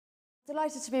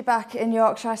Delighted to be back in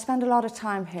Yorkshire. I spend a lot of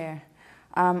time here.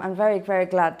 I'm very, very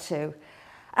glad to.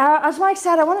 As Mike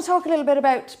said, I want to talk a little bit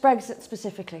about Brexit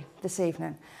specifically this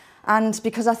evening. And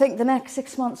because I think the next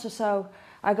 6 months or so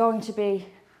are going to be,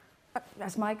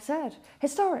 as Mike said,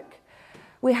 historic.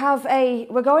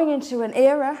 We're going into an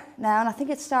era now, and I think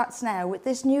it starts now, with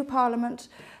this new parliament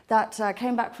that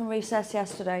came back from recess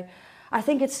yesterday. I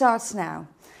think it starts now.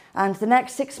 And the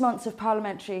next 6 months of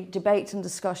parliamentary debate and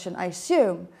discussion, I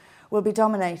assume, will be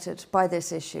dominated by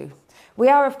this issue. We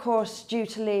are, of course, due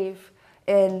to leave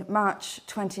in March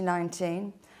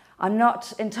 2019. I'm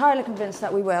not entirely convinced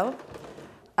that we will,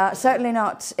 certainly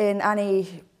not in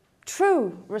any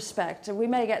true respect. We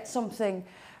may get something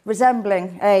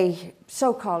resembling a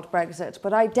so-called Brexit,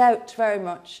 but I doubt very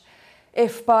much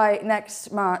if by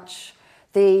next March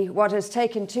what has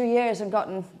taken 2 years and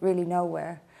gotten really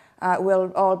nowhere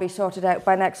will all be sorted out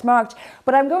by next March.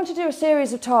 But I'm going to do a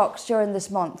series of talks during this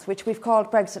month, which we've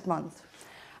called Brexit Month.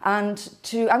 And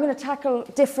I'm going to tackle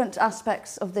different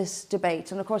aspects of this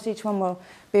debate. And of course, each one will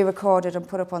be recorded and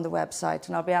put up on the website,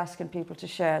 and I'll be asking people to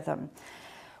share them.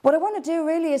 What I want to do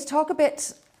really is talk a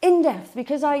bit in depth,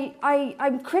 because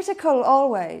I'm critical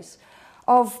always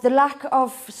of the lack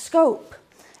of scope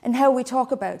in how we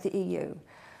talk about the EU.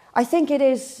 I think it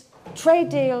is, trade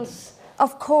deals,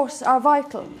 of course, are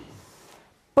vital.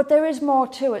 But there is more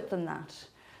to it than that.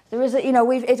 There is,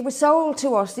 it was sold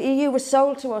to us. The EU was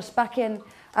sold to us back in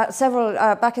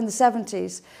back in the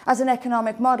 70s as an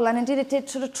economic model, and indeed it did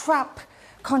sort of trap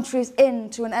countries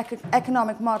into an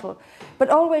economic model, but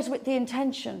always with the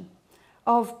intention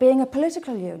of being a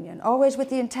political union, always with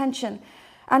the intention.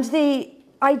 And the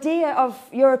idea of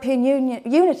European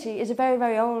unity is a very,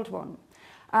 very old one,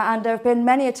 and there have been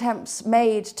many attempts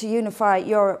made to unify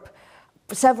Europe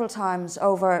several times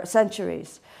over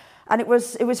centuries. And it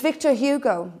was Victor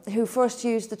Hugo who first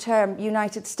used the term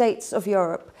United States of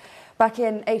Europe back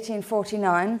in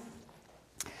 1849.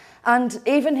 And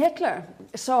even Hitler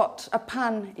sought a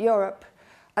pan-Europe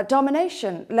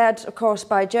domination, led, of course,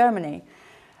 by Germany.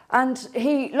 And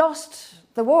he lost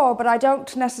the war, but I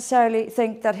don't necessarily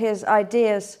think that his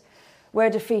ideas were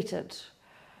defeated.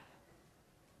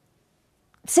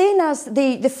 Seen as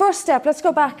the first step, let's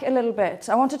go back a little bit.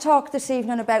 I want to talk this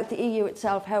evening about the EU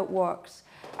itself, how it works,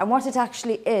 and what it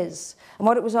actually is, and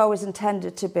what it was always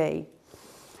intended to be.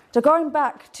 So going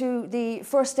back to the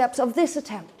first steps of this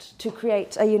attempt to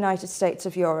create a United States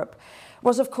of Europe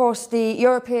was, of course, the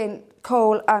European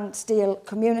Coal and Steel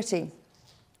Community,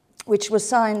 which was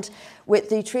signed with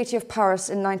the Treaty of Paris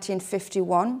in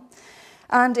 1951.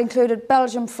 And included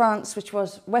Belgium, France, which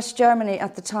was West Germany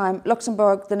at the time,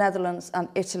 Luxembourg, the Netherlands, and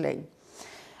Italy.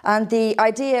 And the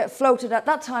idea floated at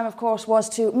that time, of course, was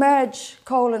to merge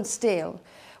coal and steel,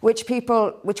 which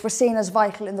were seen as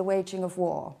vital in the waging of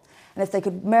war. And if they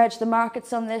could merge the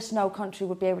markets on this, no country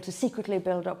would be able to secretly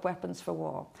build up weapons for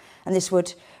war. And this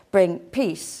would bring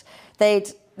peace. They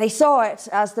saw it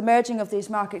as the merging of these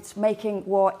markets making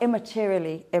war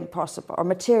immaterially impossible, or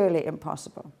materially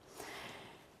impossible.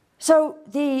 So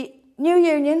the new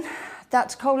union,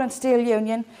 that coal and steel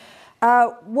union,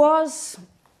 was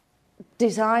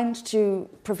designed to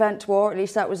prevent war, at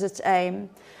least that was its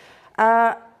aim.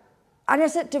 And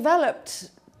as it developed,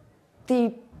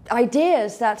 the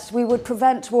ideas that we would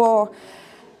prevent war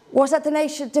was that the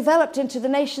nation developed into the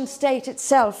nation state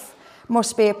itself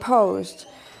must be opposed.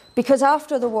 Because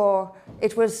after the war,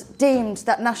 it was deemed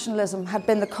that nationalism had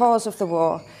been the cause of the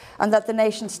war, and that the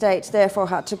nation state therefore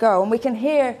had to go. And we can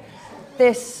hear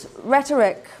this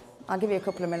rhetoric. I'll give you a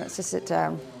couple of minutes to sit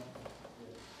down.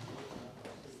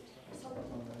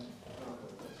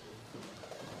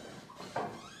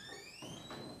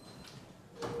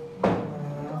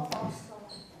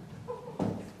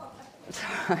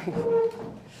 Sorry.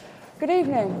 Good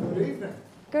evening. Good evening.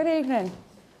 Good evening.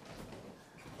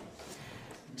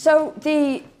 So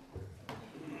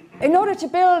in order to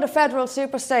build a federal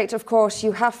superstate, of course,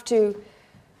 you have to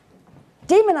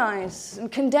demonize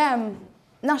and condemn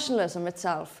nationalism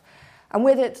itself, and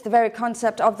with it the very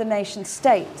concept of the nation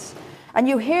state. And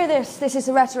you hear this is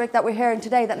the rhetoric that we're hearing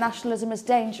today, that nationalism is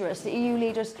dangerous. The EU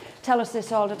leaders tell us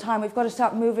this all the time. We've got to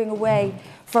start moving away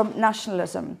from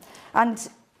nationalism. And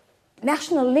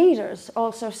national leaders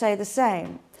also say the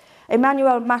same.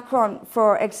 Emmanuel Macron,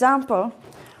 for example,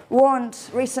 warned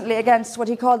recently against what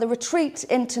he called the retreat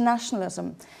into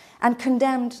nationalism, and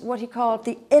condemned what he called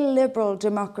the illiberal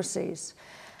democracies.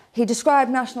 He described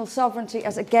national sovereignty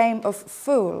as a game of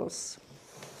fools.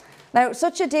 Now,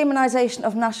 such a demonization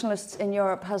of nationalists in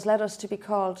Europe has led us to be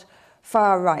called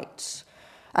far right.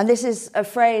 And this is a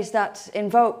phrase that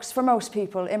invokes, for most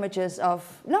people, images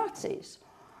of Nazis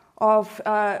of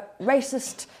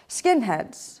racist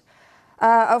skinheads,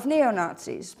 of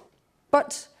neo-Nazis.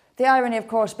 But the irony, of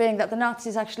course, being that the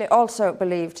Nazis actually also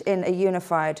believed in a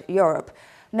unified Europe.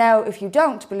 Now, if you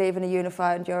don't believe in a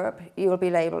unified Europe, you will be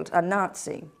labelled a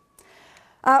Nazi.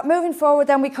 Moving forward,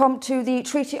 then, we come to the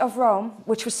Treaty of Rome,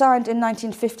 which was signed in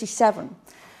 1957.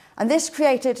 And this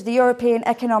created the European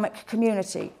Economic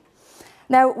Community.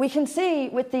 Now, we can see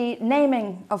with the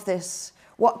naming of this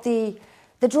what the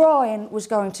drawing was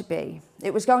going to be.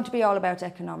 It was going to be all about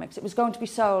economics. It was going to be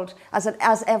sold as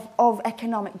of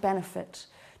economic benefit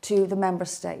to the member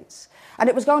states. And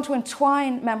it was going to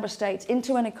entwine member states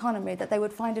into an economy that they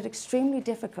would find it extremely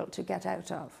difficult to get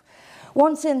out of.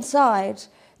 Once inside,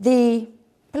 the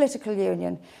political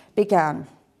union began.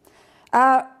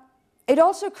 It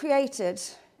also created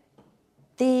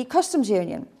the customs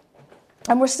union.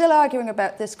 And we're still arguing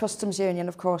about this customs union,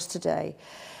 of course, today.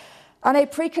 And a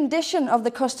precondition of the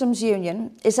customs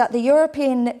union is that the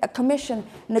European Commission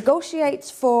negotiates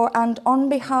for and on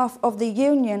behalf of the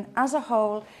union as a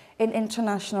whole in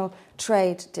international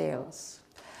trade deals.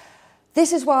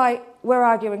 This is why we're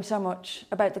arguing so much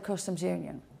about the customs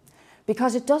union,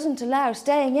 because it doesn't allow,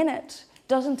 staying in it,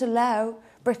 doesn't allow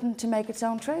Britain to make its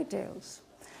own trade deals.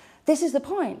 This is the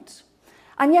point.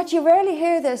 And yet you rarely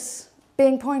hear this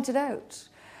being pointed out.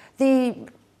 The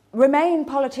Remain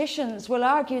politicians will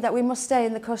argue that we must stay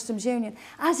in the customs union,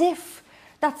 as if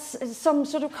that's some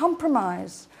sort of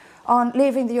compromise on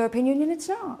leaving the European Union. It's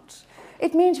not.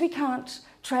 It means we can't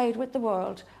trade with the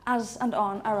world as and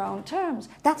on our own terms.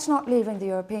 That's not leaving the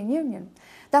European Union.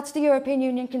 That's the European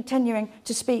Union continuing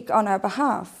to speak on our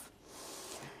behalf.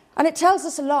 And it tells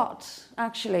us a lot,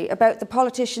 actually, about the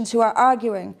politicians who are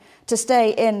arguing to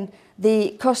stay in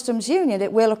the customs union.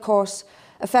 It will, of course,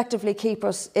 effectively keep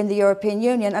us in the European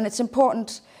Union. And it's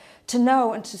important to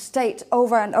know and to state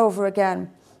over and over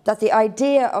again that the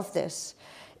idea of this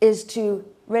is to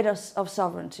rid us of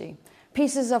sovereignty.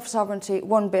 Pieces of sovereignty,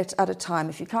 one bit at a time.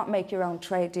 If you can't make your own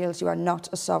trade deals, you are not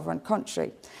a sovereign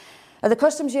country. The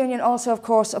customs union also, of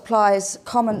course, applies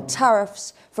common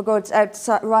tariffs for goods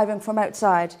arriving from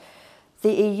outside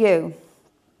the EU.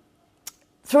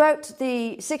 Throughout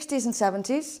the 60s and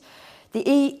 70s, the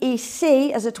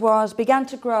EEC, as it was, began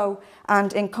to grow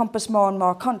and encompass more and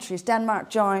more countries. Denmark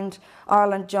joined,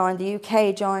 Ireland joined, the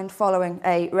UK joined following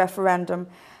a referendum,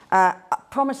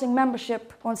 promising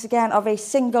membership, once again, of a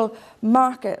single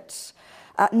market,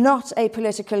 not a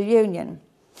political union.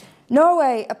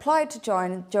 Norway applied to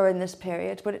join during this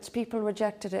period, but its people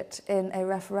rejected it in a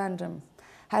referendum.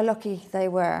 How lucky they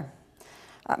were.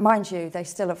 Mind you, they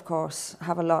still, of course,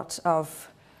 have a lot of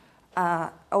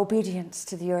obedience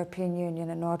to the European Union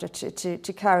in order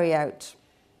to carry out.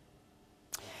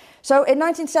 So in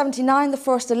 1979, the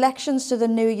first elections to the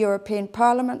new European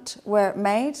Parliament were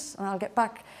made, and I'll get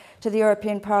back to the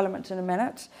European Parliament in a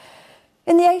minute.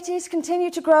 In the 80s,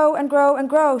 continued to grow and grow and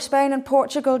grow. Spain and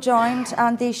Portugal joined,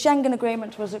 and the Schengen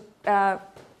Agreement was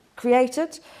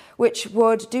created, which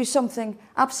would do something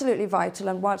absolutely vital.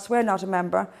 And whilst we're not a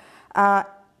member,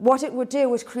 what it would do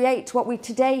was create what we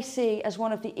today see as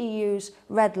one of the EU's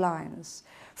red lines,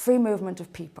 free movement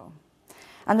of people.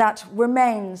 And that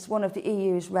remains one of the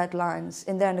EU's red lines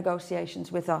in their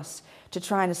negotiations with us to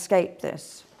try and escape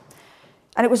this.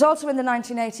 And it was also in the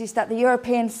 1980s that the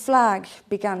European flag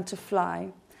began to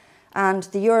fly, and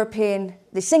the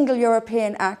Single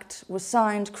European Act was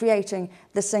signed, creating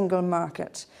the single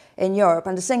market in Europe.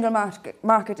 And the single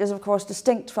market is, of course,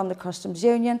 distinct from the customs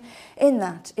union in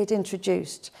that it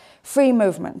introduced free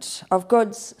movement of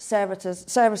goods,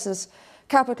 services,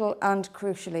 capital, and,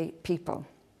 crucially, people.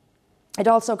 It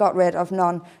also got rid of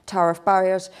non-tariff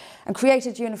barriers and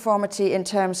created uniformity in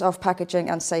terms of packaging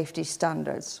and safety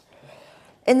standards.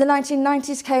 In the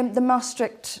 1990s came the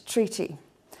Maastricht Treaty.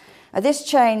 This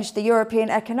changed the European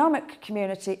Economic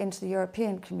Community into the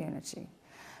European Community,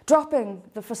 dropping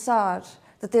the facade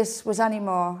that this was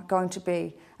anymore going to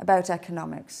be about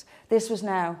economics. This was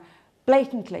now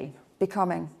blatantly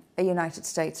becoming a United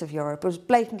States of Europe. It was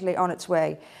blatantly on its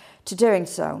way to doing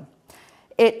so.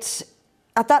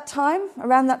 At that time,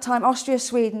 around that time, Austria,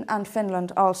 Sweden and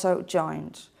Finland also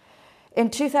joined. In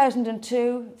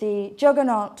 2002, the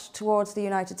juggernaut towards the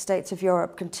United States of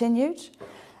Europe continued,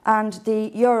 and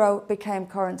the euro became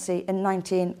currency in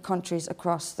 19 countries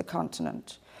across the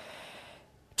continent.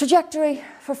 Trajectory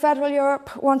for federal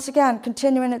Europe, once again,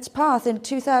 continuing its path. In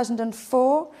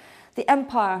 2004, the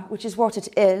empire, which is what it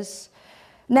is,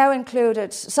 now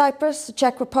included Cyprus, the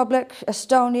Czech Republic,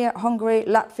 Estonia, Hungary,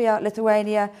 Latvia,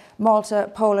 Lithuania,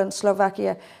 Malta, Poland,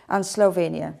 Slovakia and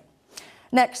Slovenia.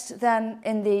 Next, then,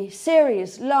 in the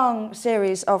long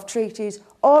series of treaties,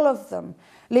 all of them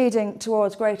leading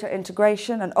towards greater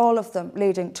integration, and all of them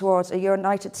leading towards a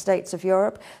United States of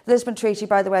Europe. The Lisbon Treaty,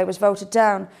 by the way, was voted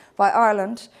down by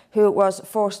Ireland, who was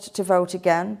forced to vote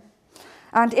again.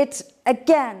 And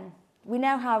again, we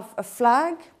now have a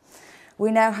flag.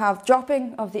 We now have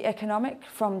dropping of the economic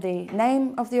from the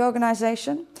name of the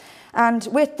organisation. And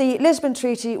with the Lisbon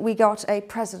Treaty, we got a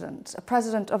president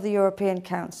of the European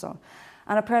Council,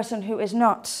 and a person who is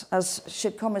not, as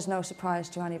should come as no surprise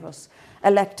to any of us,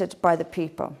 elected by the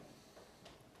people.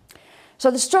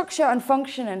 So the structure and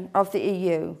functioning of the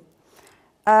EU,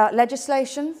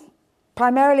 legislation,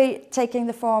 primarily taking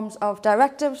the forms of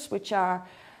directives, which are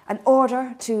an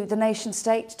order to the nation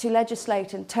state to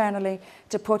legislate internally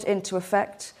to put into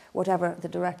effect whatever the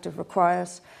directive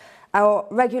requires. Our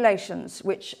regulations,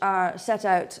 which are set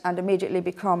out and immediately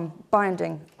become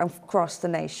binding across the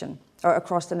nation, or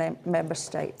across the member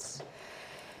states.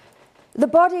 The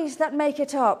bodies that make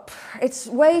it up, it's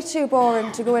way too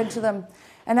boring to go into them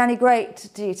in any great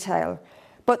detail,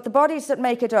 but the bodies that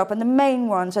make it up, and the main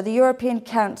ones, are the European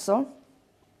Council,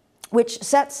 which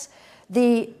sets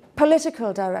the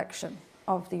political direction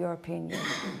of the European Union.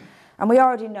 And we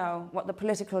already know what the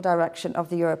political direction of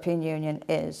the European Union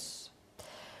is.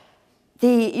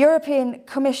 The European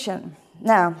Commission,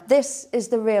 now this is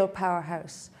the real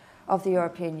powerhouse of the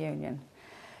European Union.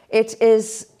 It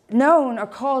is known, or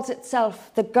calls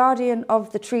itself, the guardian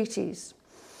of the treaties.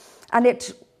 And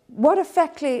what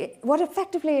effectively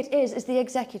it is the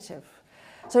executive.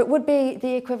 So it would be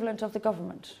the equivalent of the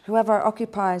government, whoever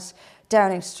occupies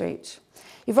Downing Street.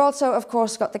 You've also, of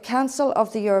course, got the Council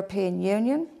of the European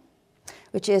Union,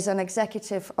 which is an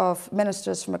executive of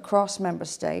ministers from across member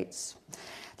states.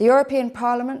 The European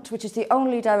Parliament, which is the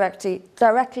only directly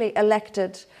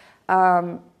elected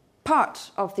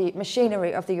part of the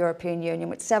machinery of the European Union,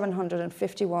 with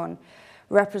 751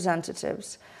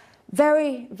 representatives.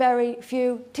 Very, very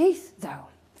few teeth, though.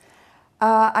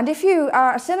 And if you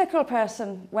are a cynical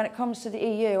person when it comes to the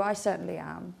EU, I certainly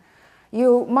am,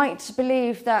 you might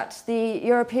believe that the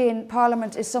European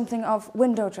Parliament is something of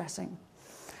window dressing,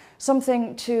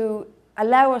 something to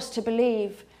allow us to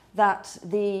believe that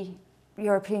the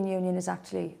European Union is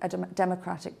actually a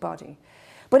democratic body.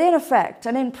 But in effect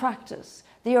and in practice,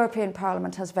 the European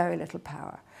Parliament has very little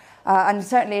power. And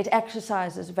certainly it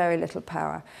exercises very little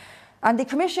power. And the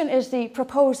Commission is the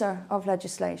proposer of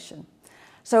legislation.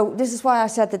 So this is why I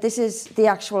said that this is the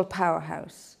actual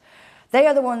powerhouse. They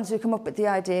are the ones who come up with the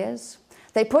ideas.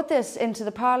 They put this into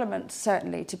the Parliament,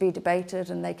 certainly, to be debated,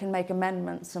 and they can make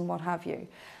amendments and what have you.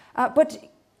 But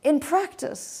in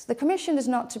practice, the Commission is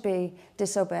not to be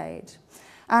disobeyed,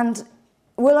 and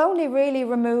will only really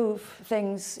remove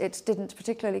things it didn't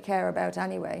particularly care about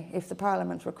anyway, if the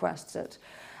Parliament requests it.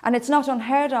 And it's not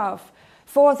unheard of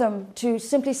for them to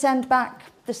simply send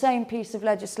back the same piece of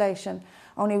legislation,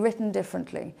 only written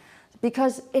differently,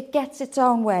 because it gets its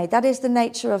own way. That is the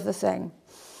nature of the thing.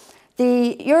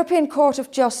 The European Court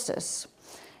of Justice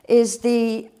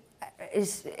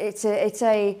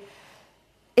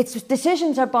its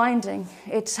decisions are binding.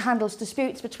 It handles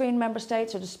disputes between member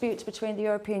states or disputes between the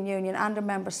European Union and a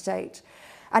member state.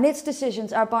 And its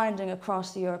decisions are binding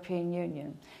across the European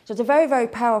Union. So it's a very, very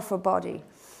powerful body.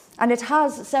 And it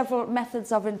has several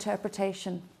methods of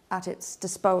interpretation at its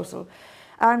disposal.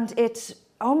 And it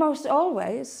almost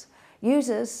always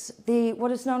uses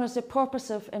what is known as the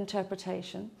purposive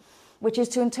interpretation, which is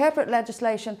to interpret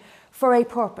legislation for a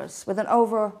purpose, with an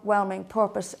overwhelming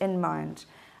purpose in mind.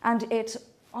 And it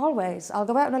always, I'll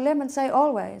go out on a limb and say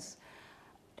always,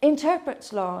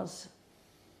 interprets laws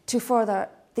to further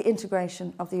the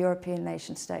integration of the European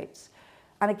nation states.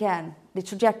 And again, the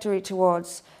trajectory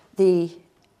towards the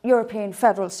European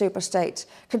federal superstate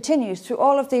continues through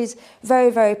all of these very,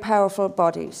 very powerful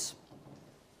bodies.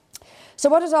 So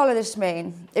what does all of this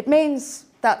mean? It means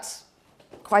that,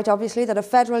 quite obviously, that a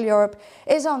federal Europe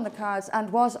is on the cards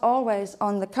and was always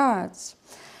on the cards.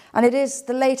 And it is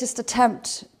the latest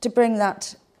attempt to bring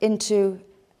that into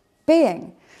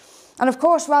being. And of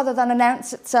course, rather than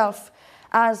announce itself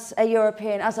as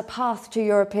a path to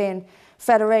European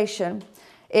federation,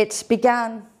 it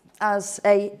began as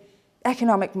an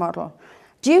economic model,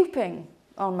 duping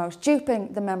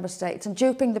the member states and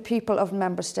duping the people of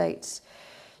member states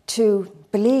to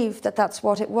believe that that's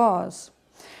what it was.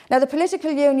 Now, the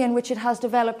political union which it has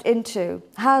developed into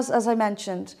has, as I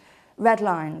mentioned, red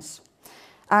lines.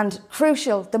 And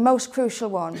crucial, the most crucial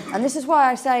one, and this is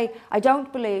why I say I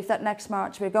don't believe that next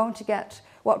March we're going to get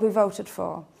what we voted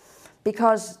for,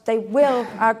 because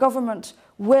our government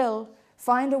will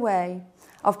find a way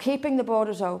of keeping the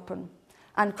borders open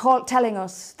and telling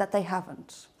us that they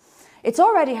haven't. It's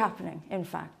already happening, in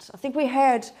fact. I think we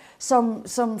heard some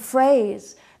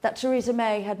phrase that Theresa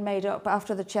May had made up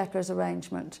after the Chequers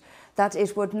arrangement, that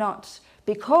it would not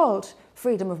be called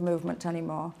freedom of movement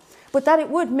anymore, but that it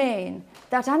would mean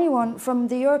that anyone from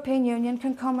the European Union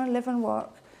can come and live and work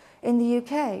in the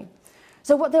UK.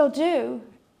 So what they'll do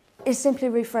is simply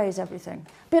rephrase everything.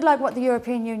 A bit like what the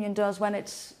European Union does when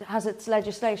it has its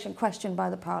legislation questioned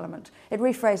by the Parliament. It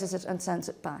rephrases it and sends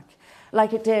it back.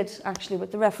 Like it did actually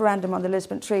with the referendum on the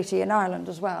Lisbon Treaty in Ireland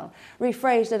as well.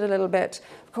 Rephrased it a little bit,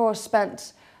 of course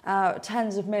spent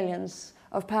tens of millions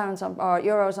of pounds or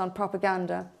euros on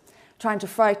propaganda, trying to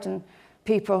frighten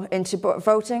people into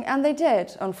voting, and they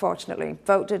did, unfortunately,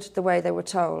 voted the way they were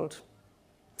told.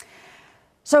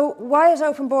 So why is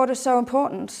open borders so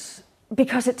important?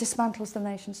 Because it dismantles the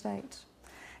nation state.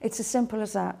 It's as simple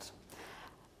as that.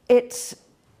 It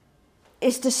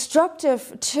is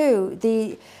destructive too.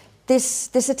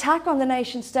 This attack on the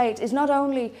nation state is not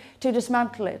only to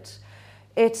dismantle it,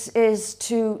 it is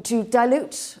to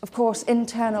dilute, of course,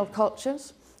 internal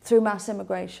cultures through mass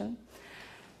immigration.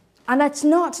 And it's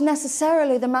not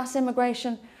necessarily the mass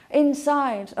immigration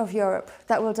inside of Europe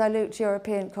that will dilute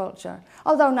European culture,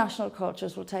 although national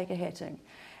cultures will take a hitting.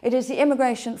 It is the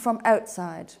immigration from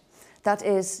outside that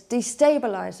is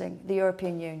destabilising the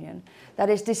European Union, that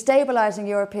is destabilising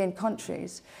European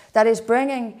countries, that is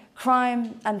bringing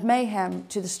crime and mayhem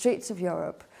to the streets of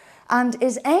Europe, and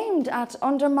is aimed at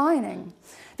undermining.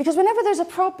 Because whenever there's a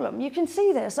problem, you can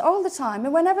see this all the time,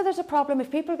 and whenever there's a problem,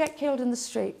 if people get killed in the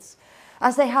streets,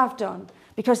 as they have done,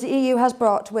 because the EU has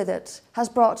brought with it, has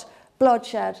brought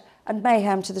bloodshed and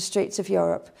mayhem to the streets of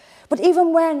Europe. But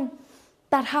even when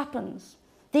that happens,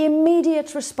 the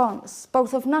immediate response,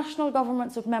 both of national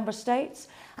governments of member states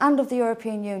and of the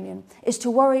European Union, is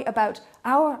to worry about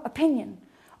our opinion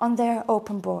on their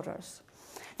open borders.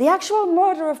 The actual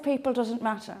murder of people doesn't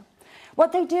matter.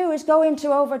 What they do is go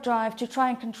into overdrive to try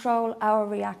and control our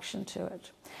reaction to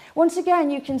it. Once again,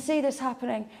 you can see this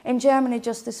happening in Germany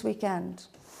just this weekend.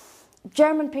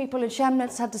 German people in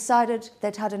Chemnitz had decided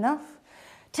they'd had enough.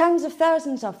 Tens of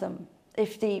thousands of them,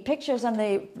 if the pictures on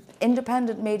the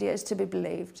independent media is to be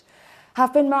believed,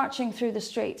 have been marching through the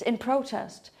streets in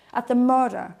protest at the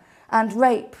murder and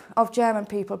rape of German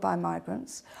people by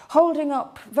migrants, holding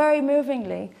up, very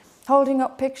movingly, holding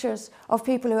up pictures of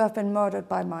people who have been murdered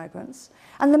by migrants.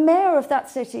 And the mayor of that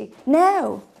city,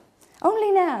 now,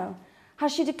 only now,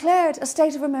 has she declared a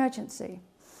state of emergency.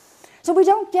 So we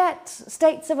don't get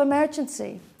states of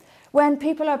emergency when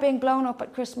people are being blown up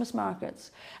at Christmas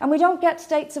markets. And we don't get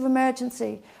states of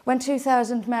emergency when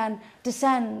 2,000 men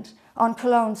descend on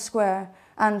Cologne Square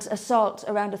and assault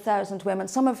around 1,000 women,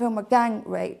 some of whom were gang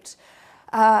raped.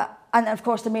 And of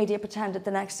course the media pretended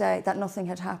the next day that nothing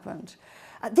had happened.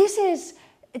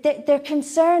 Their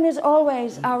concern is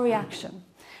always our reaction.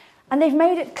 And they've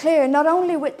made it clear, not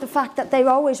only with the fact that they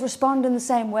always respond in the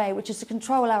same way, which is to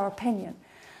control our opinion,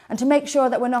 and to make sure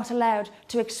that we're not allowed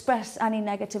to express any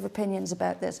negative opinions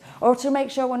about this, or to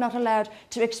make sure we're not allowed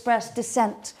to express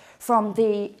dissent from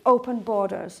the open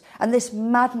borders and this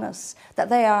madness that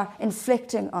they are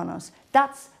inflicting on us.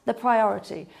 That's the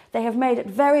priority. They have made it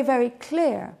very, very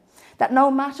clear that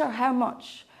no matter how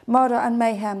much murder and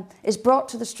mayhem is brought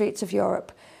to the streets of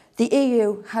Europe, the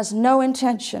EU has no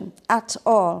intention at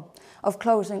all of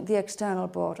closing the external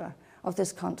border of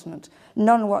this continent.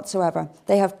 None whatsoever.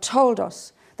 They have told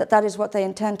us that that is what they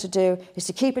intend to do, is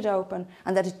to keep it open,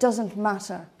 and that it doesn't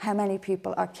matter how many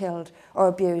people are killed or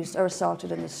abused or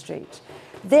assaulted in the street.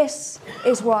 This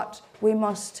is what we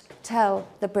must tell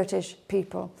the British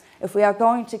people if we are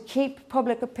going to keep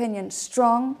public opinion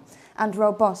strong and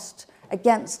robust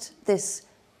against this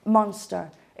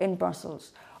monster in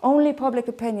Brussels. Only public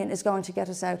opinion is going to get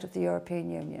us out of the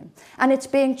European Union. And it's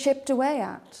being chipped away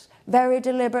at, very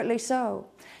deliberately so.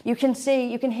 You can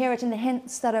hear it in the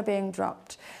hints that are being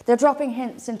dropped. They're dropping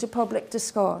hints into public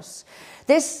discourse.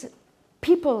 This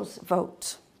people's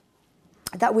vote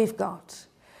that we've got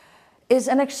is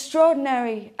an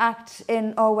extraordinary act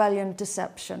in Orwellian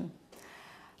deception.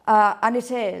 And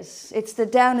it is. It's the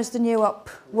down is the new up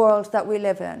world that we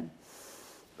live in.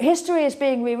 History is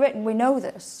being rewritten, we know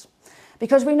this.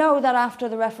 Because we know that after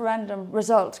the referendum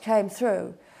result came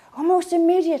through, almost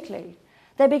immediately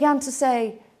they began to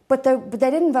say, but they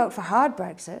didn't vote for hard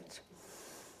Brexit.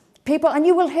 People, and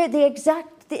you will hear the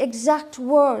exact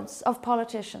words of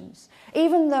politicians,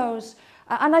 even those,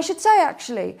 and I should say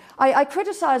actually, I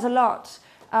criticise a lot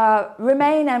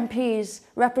Remain MPs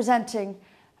representing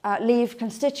Leave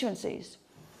constituencies.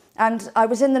 And I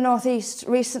was in the Northeast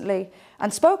recently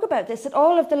and spoke about this, that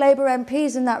all of the Labour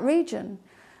MPs in that region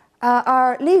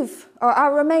are Leave, or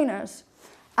are Remainers.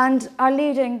 and are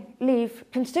leading Leave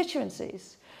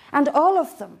constituencies. And all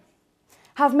of them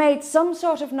have made some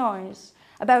sort of noise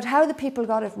about how the people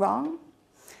got it wrong,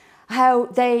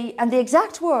 and the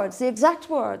exact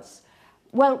words,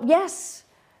 well, yes,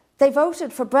 they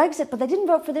voted for Brexit, but they didn't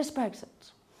vote for this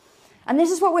Brexit. And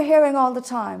this is what we're hearing all the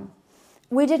time.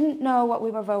 We didn't know what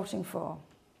we were voting for.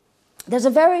 There's a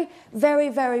very, very,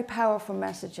 very powerful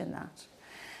message in that.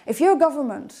 If your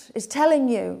government is telling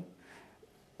you,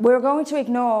 we're going to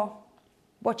ignore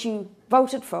what you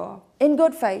voted for, in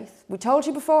good faith, we told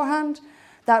you beforehand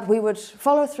that we would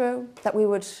follow through, that we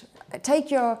would take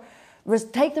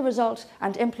the result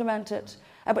and implement it.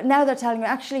 But now they're telling you,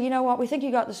 actually, you know what, we think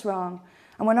you got this wrong,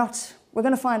 and we're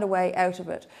going to find a way out of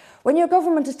it. When your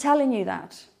government is telling you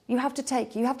that, you have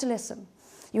to listen.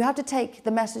 You have to take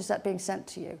the message that's being sent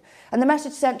to you. And the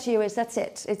message sent to you is, that's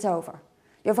it, it's over.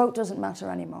 Your vote doesn't matter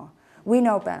anymore. We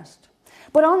know best.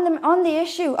 But on the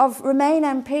issue of Remain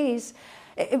MPs,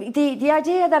 the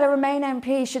idea that a Remain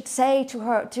MP should say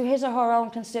to his or her own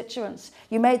constituents,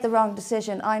 you made the wrong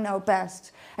decision, I know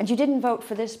best, and you didn't vote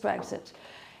for this Brexit.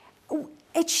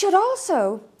 It should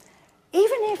also,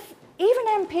 even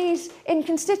MPs in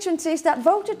constituencies that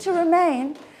voted to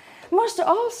remain, must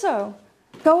also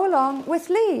go along with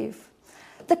Leave.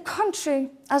 The country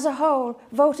as a whole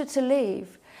voted to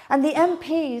leave, and the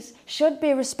MPs should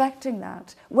be respecting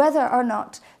that, whether or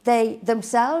not they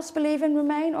themselves believe in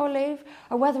Remain or Leave,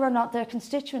 or whether or not their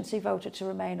constituency voted to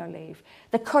Remain or Leave.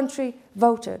 The country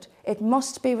voted. It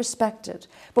must be respected.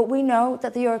 But we know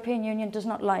that the European Union does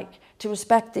not like to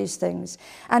respect these things.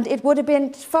 And it would have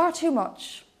been far too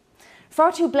much,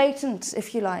 far too blatant,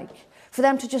 if you like, for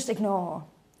them to just ignore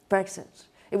Brexit.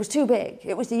 It was too big.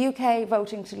 It was the UK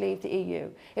voting to leave the EU.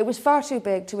 It was far too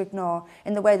big to ignore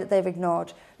in the way that they've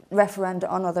ignored referenda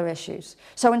on other issues.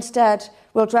 So instead,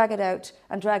 we'll drag it out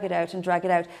and drag it out and drag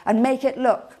it out and make it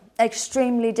look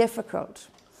extremely difficult,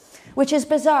 which is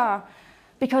bizarre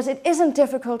because it isn't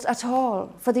difficult at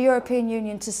all for the European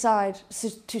Union to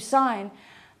sign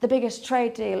the biggest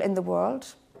trade deal in the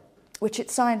world, which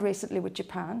it signed recently with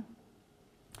Japan,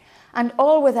 and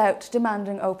all without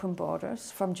demanding open borders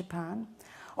from Japan,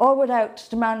 all without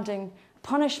demanding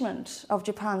punishment of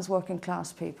Japan's working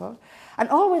class people, and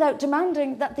all without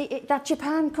demanding that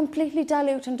Japan completely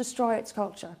dilute and destroy its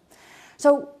culture.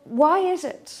 So why is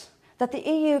it that the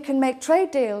EU can make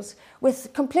trade deals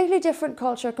with completely different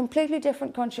culture, completely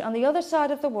different country on the other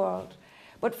side of the world,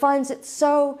 but finds it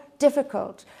so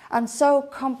difficult and so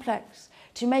complex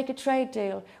to make a trade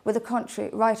deal with a country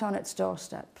right on its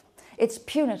doorstep? It's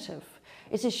punitive.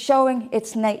 It is showing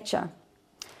its nature.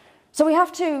 So we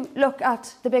have to look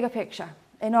at the bigger picture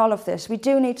in all of this. We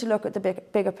do need to look at the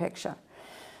bigger picture.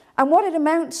 And what it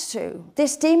amounts to,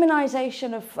 this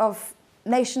demonisation of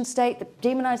nation state, the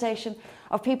demonisation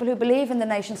of people who believe in the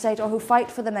nation state or who fight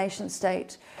for the nation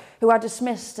state, who are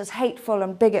dismissed as hateful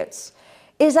and bigots,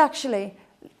 is actually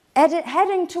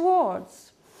heading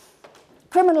towards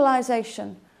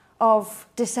criminalisation of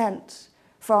dissent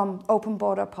from open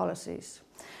border policies.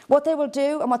 What they will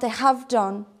do and what they have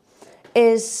done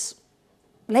is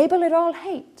label it all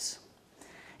hate.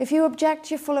 If you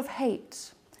object, you're full of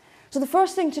hate. So the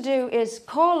first thing to do is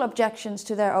call objections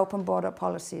to their open border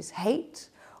policies hate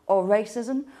or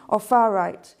racism or far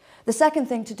right. The second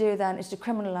thing to do then is to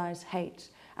criminalise hate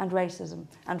and racism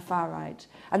and far right.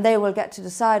 And they will get to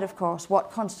decide, of course,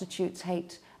 what constitutes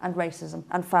hate and racism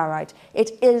and far right.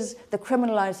 It is the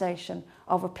criminalisation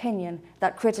of opinion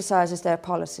that criticises their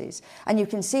policies. And you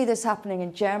can see this happening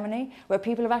in Germany, where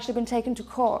people have actually been taken to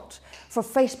court for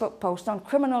Facebook posts on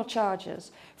criminal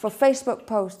charges, for Facebook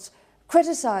posts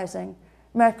criticising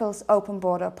Merkel's open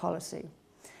border policy.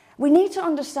 We need to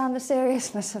understand the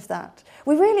seriousness of that.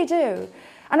 We really do.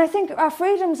 And I think our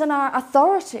freedoms and our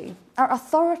authority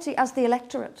as the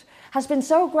electorate has been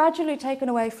so gradually taken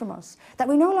away from us that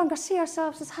we no longer see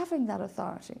ourselves as having that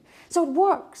authority. So it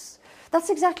works. That's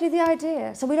exactly the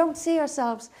idea. So we don't see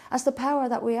ourselves as the power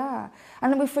that we are.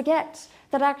 And then we forget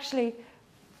that actually,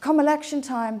 come election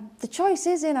time, the choice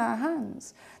is in our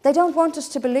hands. They don't want us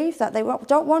to believe that. They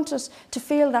don't want us to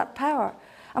feel that power.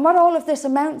 And what all of this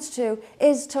amounts to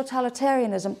is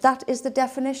totalitarianism. That is the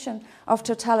definition of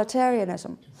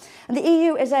totalitarianism. And the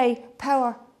EU is a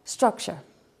power structure.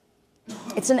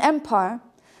 It's an empire,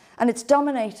 and it's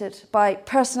dominated by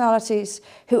personalities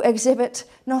who exhibit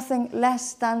nothing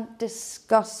less than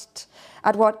disgust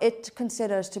at what it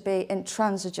considers to be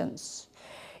intransigence.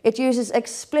 It uses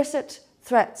explicit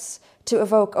threats to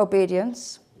evoke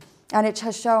obedience, and it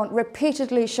has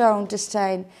repeatedly shown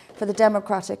disdain for the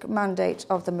democratic mandate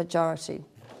of the majority.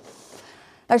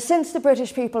 Now, since the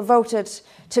British people voted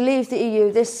to leave the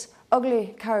EU, this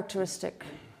ugly characteristic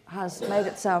has made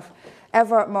itself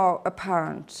ever more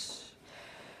apparent.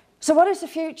 So what is the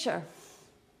future?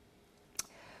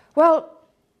 Well,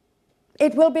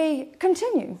 it will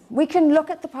continue. We can look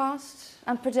at the past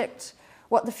and predict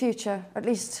what the future, at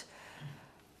least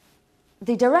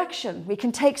the direction. We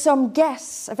can take some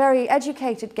guess, a very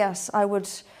educated guess, I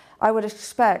would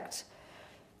expect,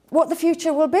 what the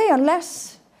future will be,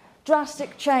 unless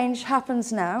drastic change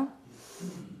happens now.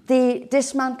 The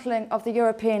dismantling of the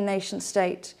European nation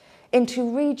state into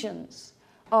regions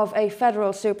of a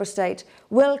federal superstate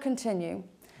will continue,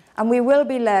 and we will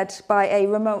be led by a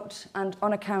remote and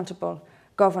unaccountable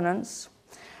governance.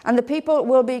 And the people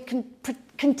will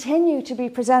continue to be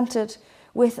presented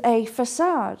with a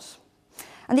facade.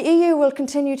 And the EU will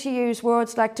continue to use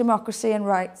words like democracy and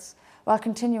rights while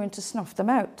continuing to snuff them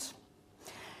out.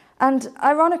 And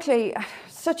ironically,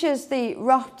 such is the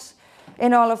rot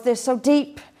in all of this, so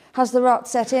deep has the rot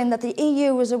set in, that the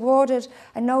EU was awarded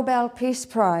a Nobel Peace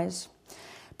Prize,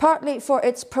 partly for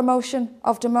its promotion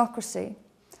of democracy,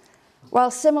 while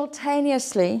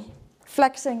simultaneously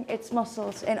flexing its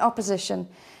muscles in opposition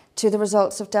to the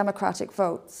results of democratic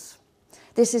votes.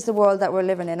 This is the world that we're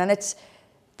living in, and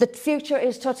the future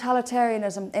is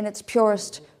totalitarianism in its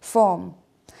purest form.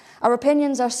 Our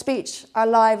opinions, our speech, our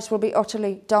lives will be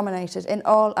utterly dominated in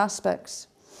all aspects.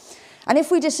 And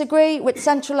if we disagree with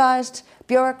centralised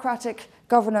bureaucratic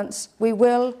governance, we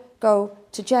will go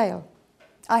to jail.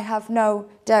 I have no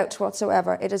doubt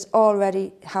whatsoever. It is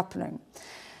already happening.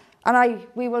 And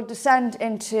we will descend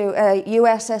into a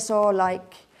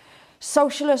USSR-like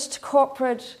socialist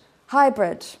corporate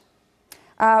hybrid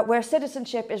where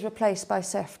citizenship is replaced by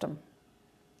serfdom.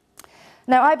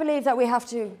 Now, I believe that we have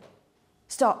to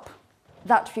stop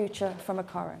that future from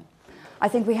occurring. I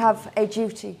think we have a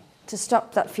duty to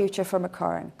stop that future from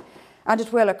occurring, and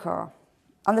it will occur.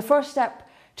 And the first step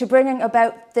to bringing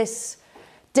about this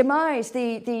demise,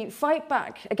 the fight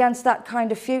back against that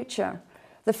kind of future,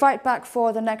 the fight back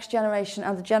for the next generation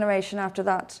and the generation after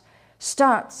that,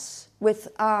 starts with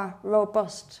our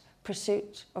robust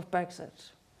pursuit of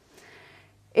Brexit.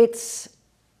 It's,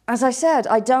 as I said,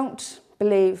 I don't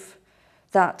believe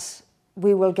that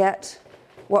we will get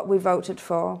what we voted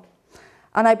for.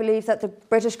 And I believe that the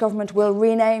British government will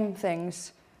rename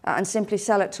things and simply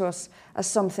sell it to us as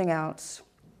something else.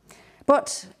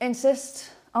 But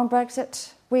insist on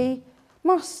Brexit we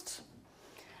must.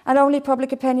 And only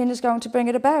public opinion is going to bring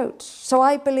it about. So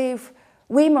I believe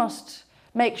we must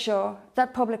make sure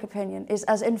that public opinion is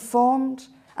as informed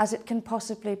as it can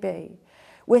possibly be,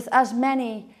 with as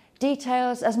many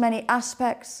details, as many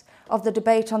aspects of the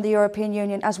debate on the European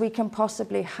Union as we can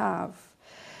possibly have.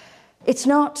 It's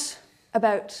not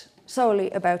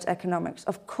solely about economics.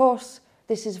 Of course,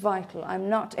 this is vital. I'm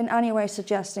not in any way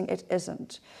suggesting it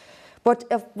isn't. But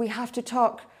if we have to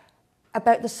talk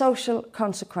about the social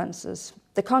consequences,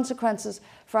 the consequences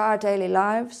for our daily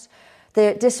lives,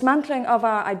 the dismantling of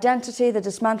our identity, the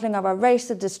dismantling of our race,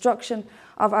 the destruction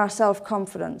of our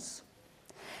self-confidence.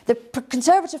 The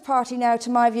Conservative Party now, to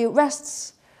my view,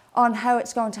 rests on how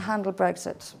it's going to handle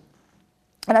Brexit.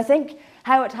 And I think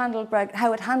how it handles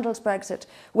Brexit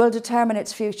will determine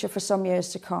its future for some years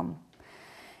to come.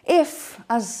 If,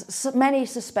 as many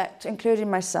suspect, including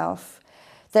myself,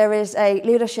 there is a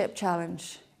leadership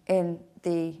challenge in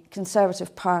the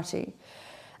Conservative Party,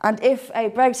 and if a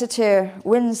Brexiteer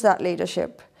wins that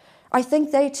leadership, I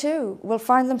think they too will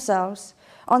find themselves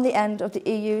on the end of the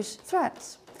EU's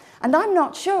threats. And I'm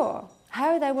not sure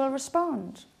how they will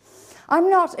respond. I'm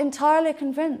not entirely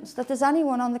convinced that there's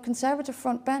anyone on the Conservative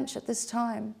front bench at this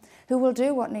time who will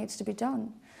do what needs to be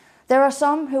done. There are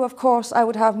some who, of course, I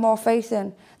would have more faith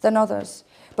in than others,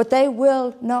 but they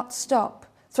will not stop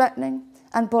threatening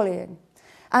and bullying.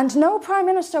 And no Prime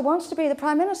Minister wants to be the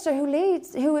Prime Minister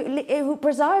who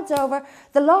presides over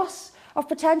the loss of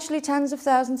potentially tens of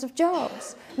thousands of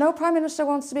jobs. No Prime Minister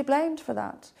wants to be blamed for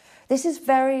that. This is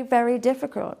very, very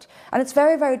difficult. And it's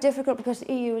very, very difficult because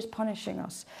the EU is punishing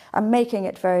us and making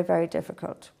it very, very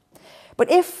difficult. But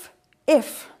if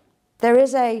there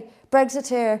is a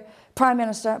Brexiteer Prime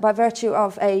Minister by virtue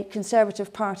of a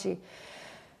Conservative Party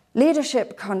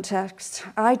leadership context,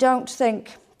 I don't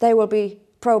think they will be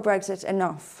pro-Brexit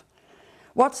enough.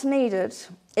 What's needed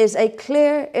is a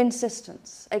clear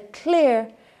insistence,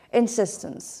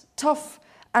 tough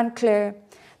and clear,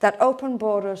 that open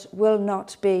borders will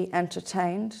not be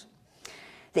entertained.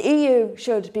 The EU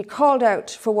should be called out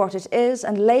for what it is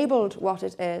and labelled what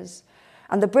it is,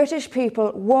 and the British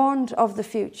people warned of the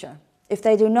future if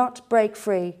they do not break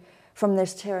free from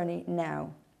this tyranny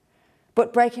now.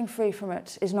 But breaking free from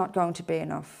it is not going to be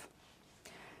enough.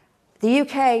 The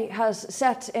UK has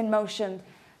set in motion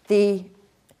the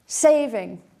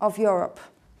saving of Europe.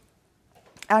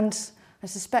 And I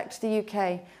suspect the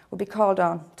UK will be called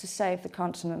on to save the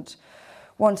continent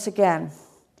once again.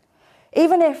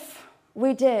 Even if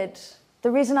we did,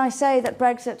 the reason I say that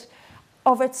Brexit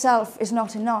of itself is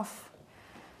not enough,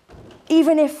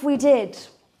 even if we did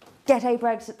get a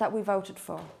Brexit that we voted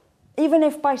for, even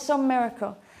if by some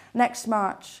miracle next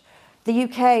March the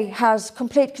UK has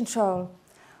complete control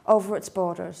over its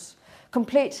borders,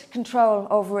 complete control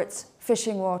over its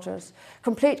fishing waters,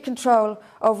 complete control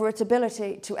over its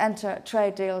ability to enter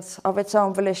trade deals of its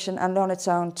own volition and on its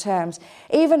own terms.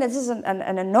 Even this is an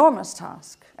enormous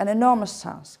task, an enormous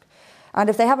task. And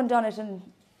if they haven't done it in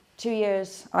 2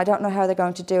 years, I don't know how they're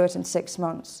going to do it in 6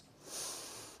 months.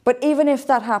 But even if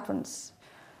that happens,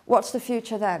 what's the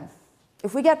future then?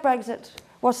 If we get Brexit,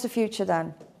 what's the future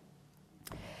then?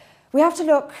 We have to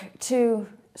look to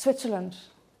Switzerland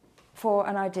for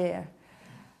an idea.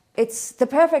 It's the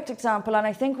perfect example, and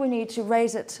I think we need to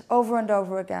raise it over and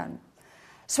over again.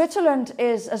 Switzerland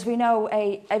is, as we know,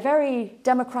 a very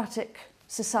democratic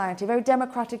society, very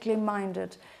democratically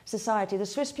minded society. The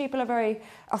Swiss people are very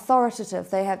authoritative.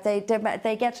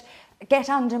 They get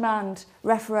and demand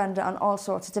referenda on all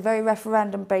sorts. It's a very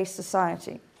referendum-based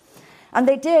society. And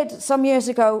they did, some years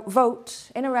ago, vote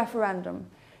in a referendum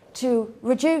to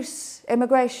reduce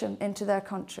immigration into their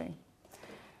country.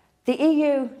 The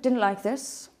EU didn't like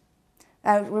this.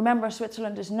 Remember,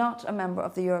 Switzerland is not a member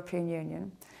of the European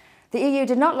Union. The EU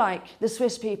did not like the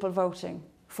Swiss people voting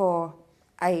for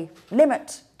a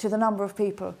limit to the number of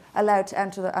people allowed to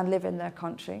enter and live in their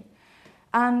country,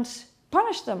 and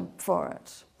punished them for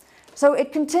it. So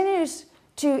it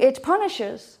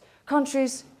punishes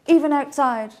countries even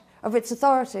outside of its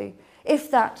authority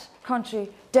if that country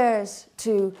dares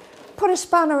to put a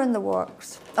spanner in the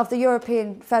works of the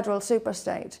European federal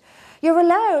superstate.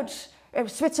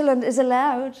 Switzerland is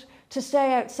allowed to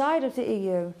stay outside of the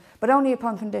EU, but only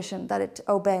upon condition that it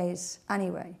obeys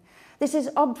anyway. This is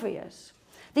obvious.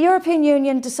 The European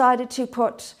Union decided to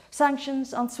put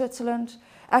sanctions on Switzerland,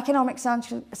 economic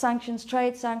sanctions,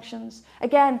 trade sanctions,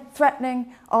 again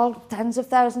threatening all tens of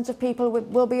thousands of people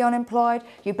will be unemployed.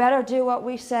 You better do what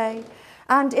we say.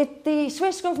 And the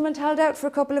Swiss government held out for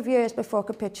a couple of years before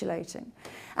capitulating.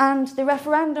 And the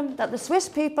referendum that the Swiss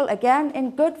people, again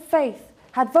in good faith,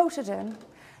 had voted in,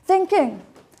 thinking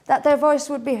that their voice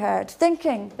would be heard,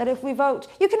 thinking that if we vote,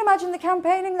 you can imagine the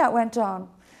campaigning that went on.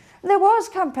 There was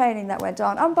campaigning that went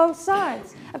on both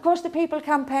sides. Of course, the people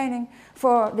campaigning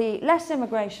for the less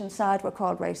immigration side were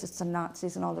called racists and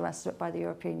Nazis and all the rest of it by the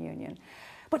European Union.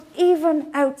 But even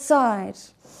outside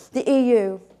the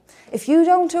EU, if you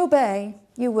don't obey,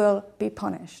 you will be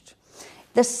punished.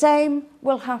 The same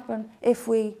will happen if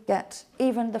we get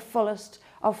even the fullest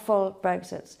of full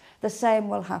Brexits. The same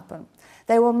will happen.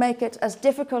 They will make it as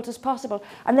difficult as possible,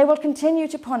 and they will continue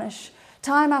to punish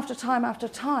time after time after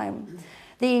time.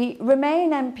 The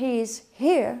Remain MPs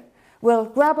here will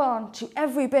grab on to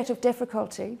every bit of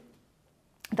difficulty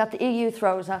that the EU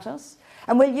throws at us,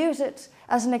 and will use it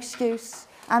as an excuse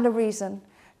and a reason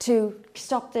to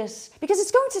stop this, because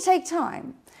it's going to take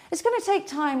time. It's going to take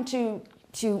time to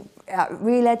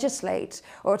re-legislate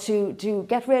or to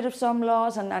get rid of some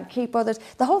laws and keep others.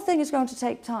 The whole thing is going to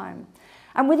take time.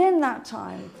 And within that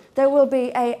time, there will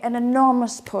be an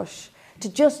enormous push to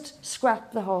just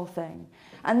scrap the whole thing.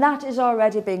 And that is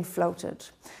already being floated.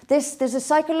 There's a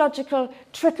psychological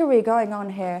trickery going on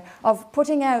here of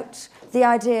putting out the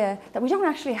idea that we don't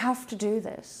actually have to do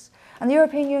this. And the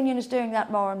European Union is doing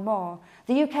that more and more.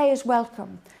 The UK is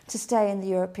welcome to stay in the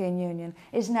European Union,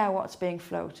 is now what's being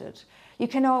floated. You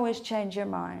can always change your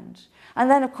mind. And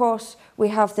then, of course, we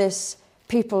have this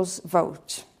people's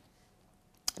vote.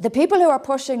 The people who are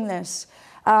pushing this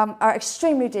are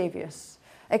extremely devious,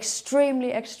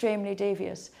 extremely, extremely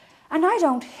devious. And I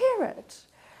don't hear it.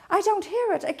 I don't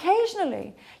hear it.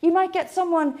 Occasionally, you might get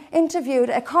someone interviewed,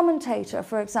 a commentator,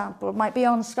 for example, might be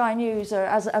on Sky News or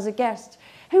as a guest,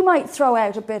 who might throw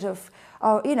out a bit of,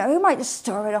 who might just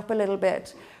stir it up a little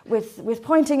bit with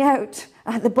pointing out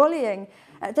the bullying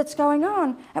that's going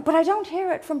on. But I don't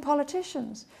hear it from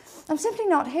politicians. I'm simply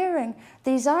not hearing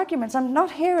these arguments. I'm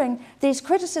not hearing these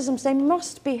criticisms. They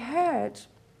must be heard.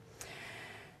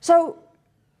 So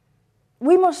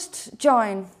we must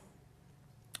join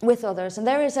with others, and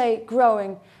there is a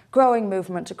growing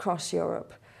movement across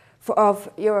Europe of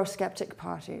Eurosceptic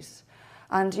parties.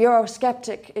 And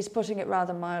Eurosceptic is putting it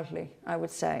rather mildly, I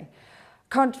would say.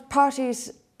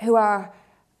 Parties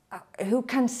who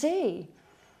can see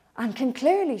and can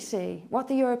clearly see what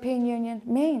the European Union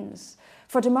means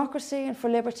for democracy and for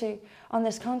liberty on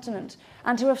this continent,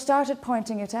 and who have started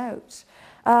pointing it out.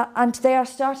 and they are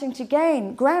starting to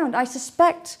gain ground. I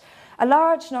suspect a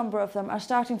large number of them are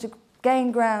starting to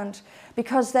gain ground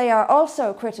because they are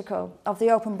also critical of the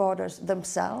open borders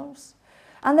themselves,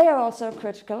 and they are also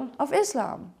critical of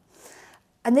Islam.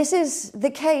 And this is the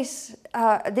case,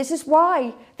 this is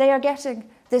why they are getting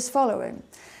this following,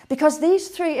 because these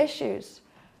three issues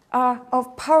are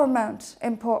of paramount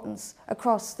importance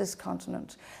across this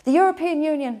continent. The European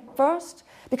Union first,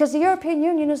 because the European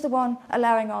Union is the one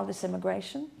allowing all this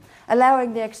immigration,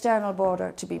 allowing the external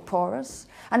border to be porous.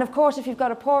 And of course, if you've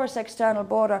got a porous external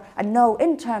border and no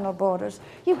internal borders,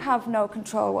 you have no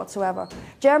control whatsoever.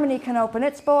 Germany can open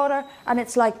its border, and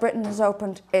it's like Britain has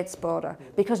opened its border,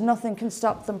 because nothing can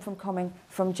stop them from coming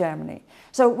from Germany.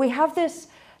 So we have this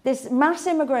mass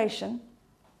immigration,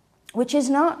 which is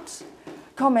not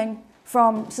coming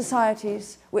from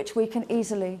societies which we can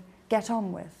easily get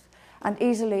on with and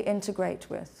easily integrate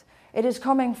with. It is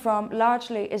coming from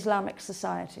largely Islamic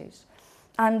societies.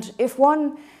 And if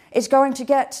one is going to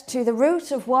get to the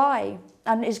root of why,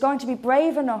 and is going to be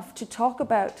brave enough to talk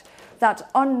about that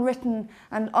unwritten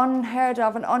and unheard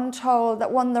of and untold,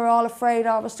 that one they're all afraid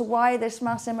of, as to why this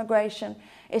mass immigration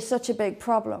is such a big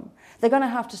problem, they're going to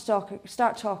have to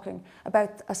start talking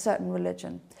about a certain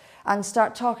religion and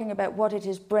start talking about what it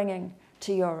is bringing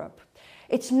to Europe.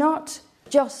 It's not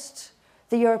just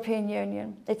the European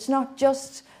Union. It's not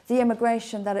just the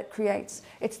immigration that it creates.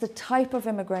 It's the type of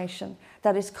immigration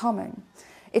that is coming.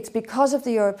 It's because of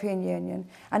the European Union,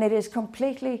 and it is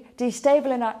completely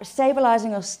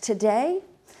destabilizing us today,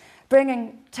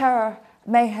 bringing terror,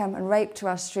 mayhem and rape to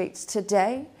our streets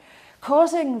today,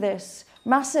 causing this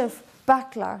massive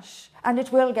backlash, and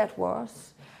it will get worse.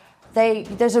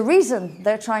 There's a reason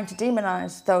they're trying to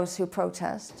demonize those who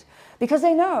protest, because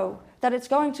they know that it's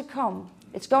going to come.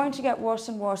 It's going to get worse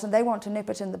and worse, and they want to nip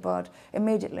it in the bud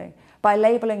immediately by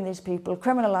labeling these people,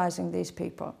 criminalizing these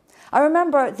people. I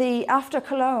remember after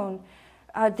Cologne,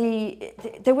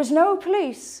 there was no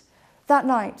police that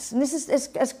night, and this is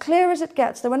as clear as it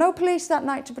gets. There were no police that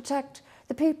night to protect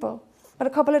the people. But a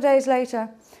couple of days later,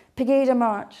 Pegida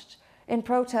marched in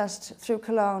protest through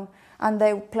Cologne, and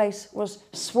the place was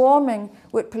swarming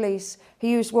with police who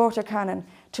used water cannon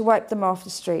to wipe them off the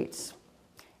streets.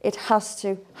 It has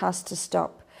to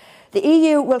stop. The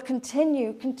EU will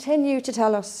continue to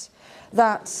tell us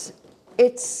that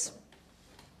it's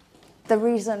the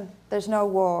reason there's no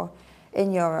war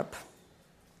in Europe.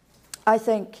 I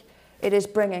think it is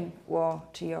bringing war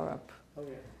to Europe. Oh,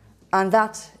 yeah. And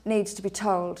that needs to be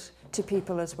told to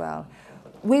people as well.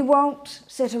 We won't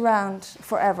sit around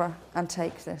forever and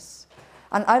take this.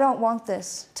 And I don't want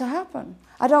this to happen.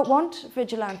 I don't want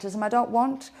vigilantism. I don't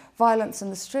want violence in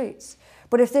the streets.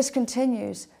 But if this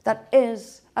continues, that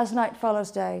is, as night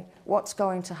follows day, what's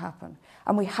going to happen.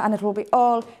 And it will be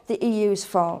all the EU's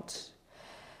fault.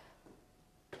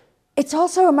 It's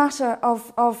also a matter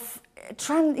of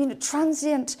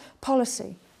transient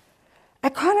policy.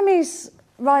 Economies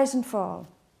rise and fall.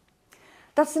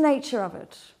 That's the nature of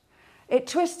it. It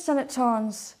twists and it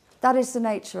turns. That is the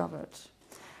nature of it.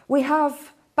 We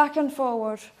have back and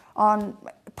forward on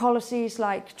policies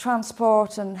like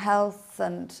transport and health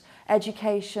and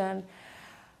education,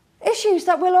 issues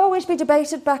that will always be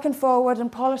debated back and forward,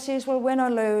 and policies will win or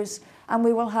lose, and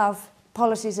we will have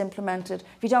policies implemented.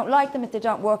 If you don't like them, if they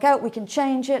don't work out, we can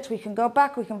change it, we can go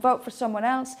back, we can vote for someone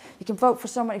else, you can vote for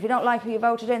someone, if you don't like who you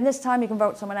voted in this time, you can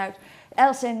vote someone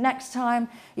else in next time,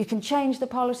 you can change the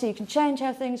policy, you can change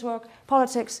how things work,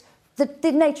 politics,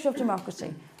 the nature of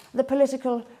democracy, the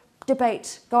political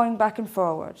debate going back and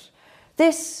forward.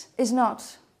 This is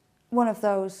not one of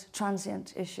those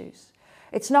transient issues.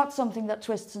 It's not something that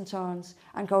twists and turns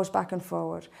and goes back and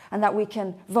forward, and that we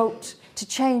can vote to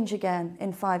change again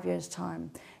in 5 years'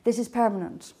 time. This is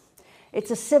permanent.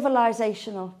 It's a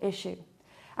civilizational issue,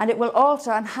 and it will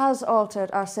alter and has altered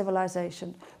our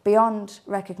civilization beyond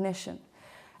recognition.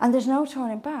 And there's no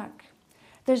turning back.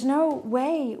 There's no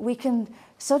way we can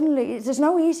there's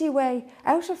no easy way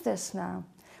out of this now.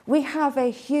 We have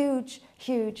a huge,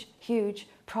 huge, huge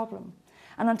problem.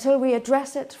 And until we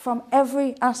address it from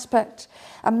every aspect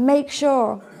and make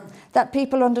sure that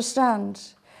people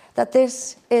understand that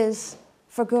this is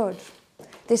for good,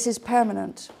 this is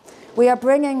permanent, we are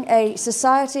bringing a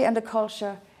society and a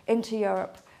culture into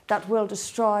Europe that will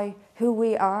destroy who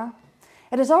we are.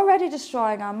 It is already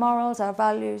destroying our morals, our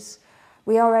values.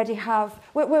 We already have,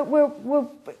 we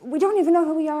don't even know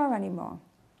who we are anymore.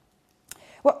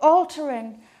 We're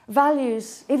altering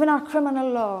values, even our criminal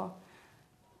law,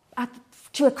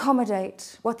 to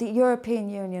accommodate what the European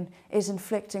Union is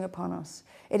inflicting upon us.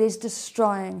 It is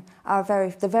destroying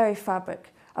the very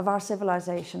fabric of our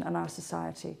civilization and our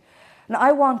society. Now,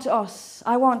 I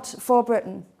want for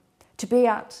Britain to be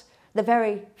at the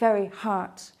very, very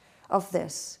heart of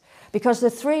this. Because the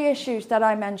three issues that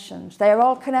I mentioned, they are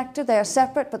all connected, they are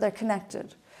separate, but they're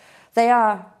connected. They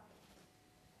are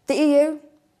the EU,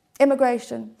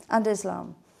 immigration, and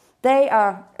Islam. They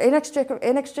are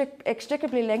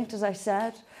inextricably linked, as I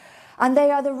said, and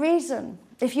they are the reason,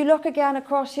 if you look again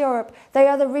across Europe, they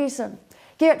are the reason.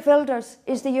 Geert Wilders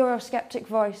is the Eurosceptic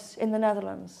voice in the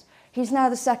Netherlands. He's now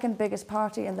the second biggest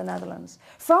party in the Netherlands.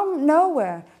 From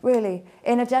nowhere, really,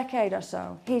 in a decade or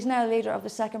so, he's now leader of the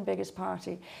second biggest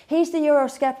party. He's the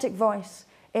Eurosceptic voice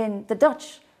in the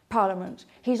Dutch Parliament.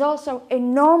 He's also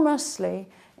enormously,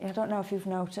 I don't know if you've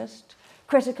noticed,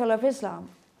 critical of Islam.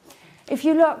 If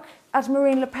you look at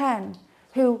Marine Le Pen,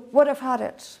 who would have had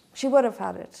it, she would have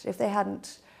had it if they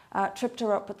hadn't tripped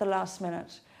her up at the last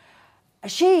minute.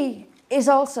 She is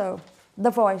also the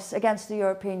voice against the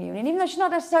European Union. Even though she's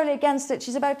not necessarily against it,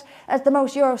 she's about as the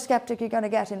most Eurosceptic you're going to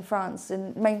get in France,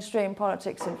 in mainstream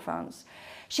politics in France.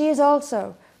 She is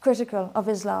also critical of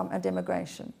Islam and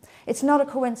immigration. It's not a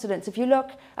coincidence. If you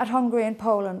look at Hungary and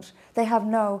Poland, they have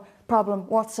no problem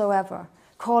whatsoever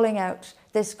calling out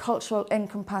this cultural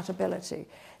incompatibility.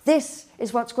 This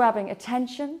is what's grabbing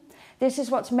attention. This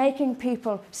is what's making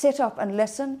people sit up and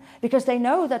listen, because they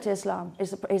know that Islam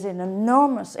is an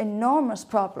enormous, enormous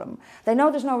problem. They know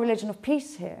there's no religion of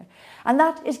peace here. And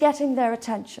that is getting their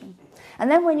attention. And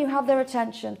then when you have their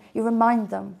attention, you remind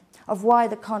them of why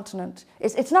the continent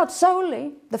is... It's not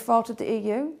solely the fault of the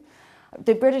EU.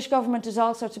 The British government is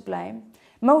also to blame.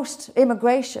 Most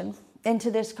immigration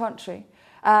into this country,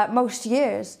 most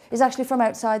years, is actually from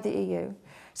outside the EU.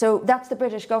 So that's the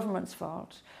British government's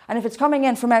fault. And if it's coming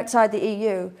in from outside the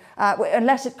EU,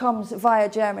 unless it comes via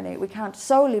Germany, we can't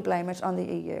solely blame it on the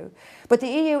EU. But the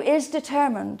EU is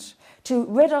determined to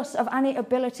rid us of any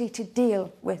ability to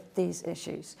deal with these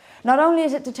issues. Not only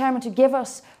is it determined to give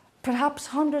us perhaps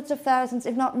hundreds of thousands,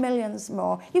 if not millions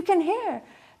more. You can hear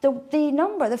the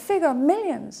number, the figure,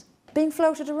 millions, being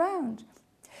floated around.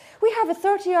 We have a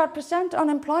 30-odd%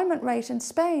 unemployment rate in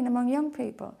Spain among young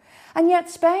people. And yet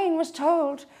Spain was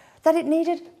told that it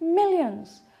needed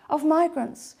millions of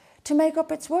migrants to make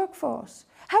up its workforce.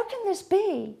 How can this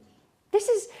be?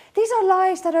 These are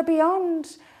lies that are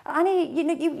beyond any,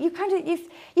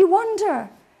 you wonder,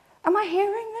 am I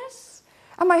hearing this?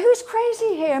 Who's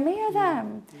crazy here, me or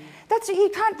them?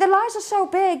 The lies are so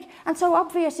big and so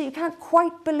obvious that you can't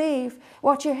quite believe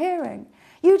what you're hearing.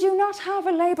 You do not have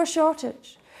a labour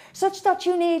shortage, such that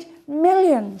you need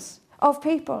millions of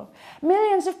people.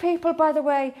 Millions of people, by the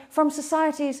way, from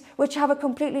societies which have a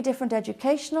completely different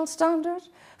educational standard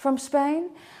from Spain,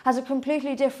 has a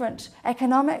completely different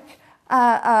economic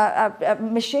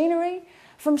machinery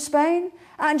from Spain.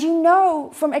 And you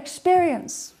know from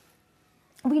experience,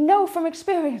 we know from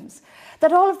experience,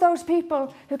 that all of those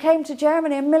people who came to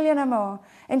Germany, 1 million or more,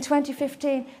 in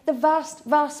 2015, the vast,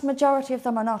 vast majority of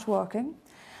them are not working.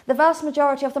 The vast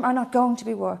majority of them are not going to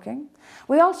be working.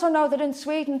 We also know that in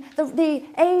Sweden, the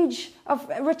age of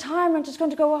retirement is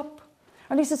going to go up.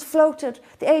 Or at least it's floated.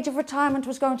 The age of retirement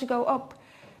was going to go up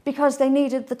because they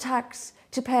needed the tax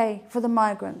to pay for the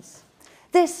migrants.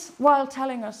 This while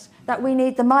telling us that we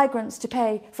need the migrants to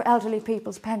pay for elderly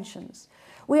people's pensions.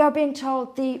 We are being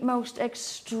told the most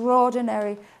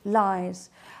extraordinary lies.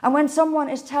 And when someone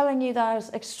is telling you those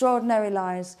extraordinary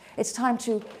lies, it's time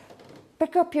to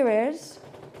pick up your ears,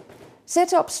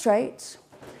 sit up straight,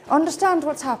 understand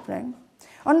what's happening,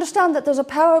 understand that there's a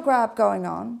power grab going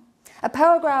on, a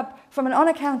power grab from an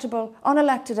unaccountable,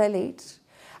 unelected elite,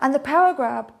 and the power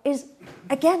grab is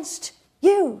against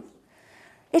you.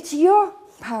 It's your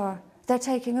power they're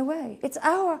taking away. It's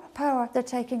our power they're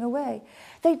taking away.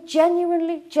 They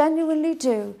genuinely, genuinely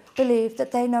do believe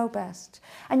that they know best.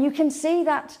 And you can see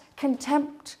that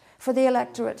contempt for the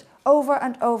electorate over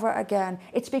and over again.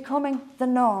 It's becoming the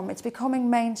norm. It's becoming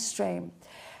mainstream.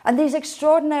 And these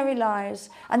extraordinary lies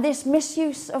and this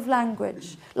misuse of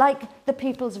language, like the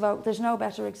People's Vote, there's no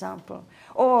better example,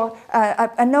 or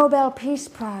a Nobel Peace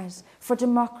Prize for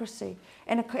democracy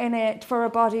for a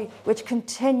body which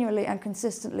continually and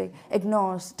consistently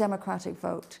ignores democratic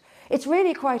vote. It's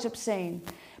really quite obscene.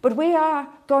 But we are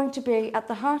going to be at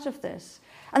the heart of this.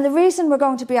 And the reason we're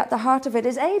going to be at the heart of it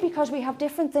is A, because we have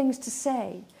different things to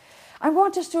say. I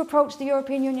want us to approach the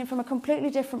European Union from a completely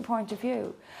different point of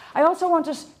view. I also want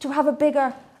us to have a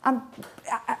bigger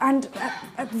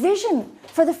vision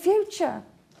for the future.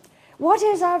 What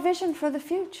is our vision for the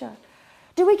future?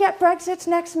 Do we get Brexit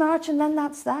next March and then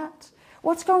that's that?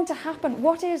 What's going to happen?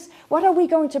 What are we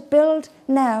going to build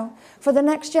now for the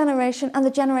next generation and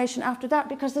the generation after that?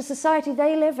 Because the society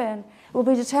they live in will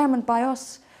be determined by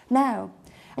us now.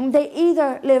 And they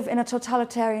either live in a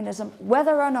totalitarianism,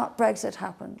 whether or not Brexit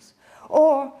happens,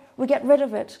 or we get rid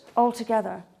of it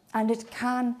altogether, and it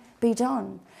can be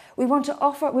done. We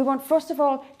want, first of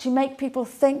all, to make people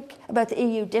think about the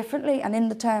EU differently and in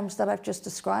the terms that I've just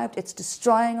described. It's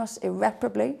destroying us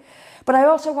irreparably. But I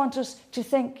also want us to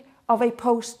think of a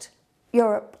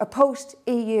post-Europe, a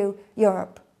post-EU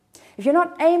Europe. If you're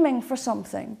not aiming for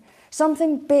something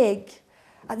big,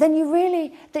 then you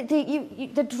really,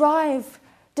 the drive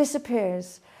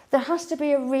disappears. There has to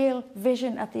be a real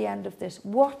vision at the end of this.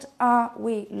 What are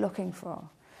we looking for?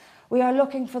 We are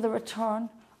looking for the return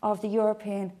of the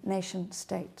European nation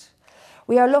state.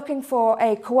 We are looking for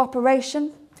a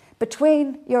cooperation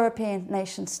between European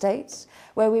nation states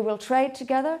where we will trade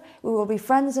together, we will be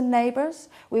friends and neighbours,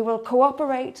 we will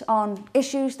cooperate on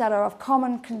issues that are of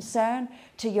common concern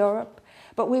to Europe,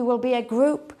 but we will be a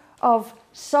group of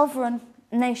sovereign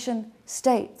nation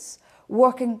states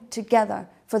working together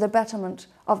for the betterment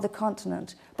of the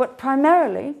continent. But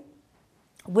primarily,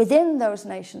 within those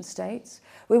nation states,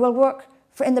 we will work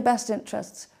in the best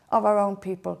interests of our own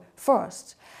people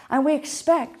first. And we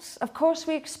expect, of course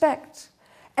we expect,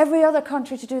 every other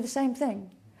country to do the same thing.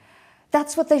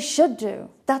 That's what they should do.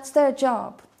 That's their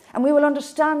job. And we will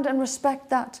understand and respect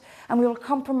that, and we will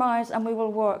compromise and we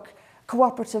will work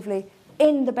cooperatively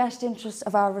in the best interests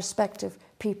of our respective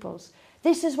peoples.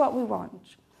 This is what we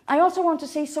want. I also want to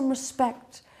see some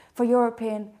respect for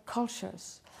European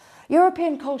cultures.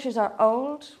 European cultures are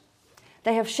old.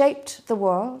 They have shaped the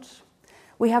world.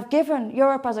 We have given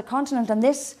Europe as a continent, and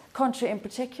this country in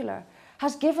particular,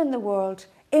 has given the world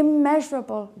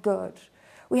immeasurable good.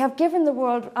 We have given the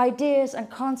world ideas and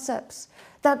concepts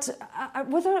that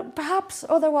perhaps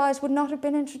otherwise would not have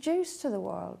been introduced to the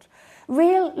world.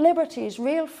 Real liberties,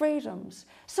 real freedoms,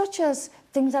 such as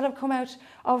things that have come out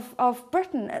of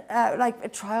Britain, like a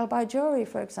trial by jury,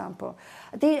 for example.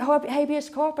 The habeas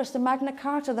corpus, the Magna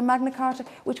Carta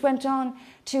which went on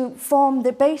to form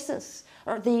the basis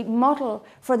or the model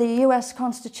for the US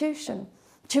Constitution.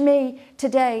 To me,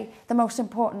 today, the most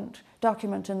important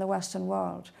document in the Western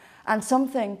world, and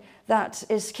something that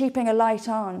is keeping a light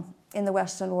on in the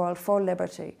Western world for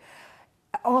liberty.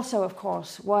 Also, of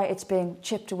course, why it's being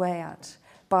chipped away at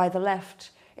by the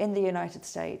left in the United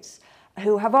States,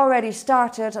 who have already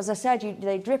started, as I said,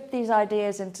 they drip these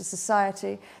ideas into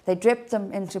society, they drip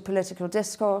them into political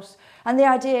discourse, and the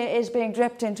idea is being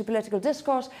dripped into political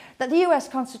discourse that the US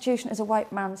Constitution is a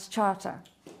white man's charter.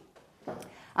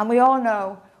 And we all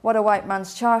know what a white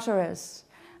man's charter is,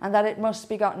 and that it must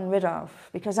be gotten rid of,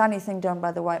 because anything done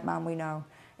by the white man we know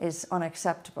is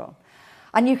unacceptable.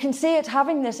 And you can see it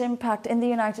having this impact in the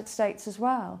United States as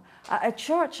well. A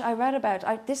church I read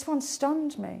about, this one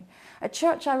stunned me. A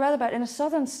church I read about in a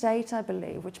southern state, I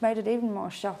believe, which made it even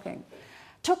more shocking,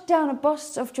 took down a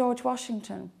bust of George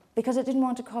Washington because it didn't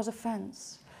want to cause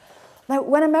offence. Now,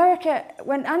 when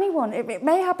anyone, it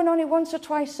may happen only once or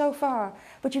twice so far,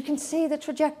 but you can see the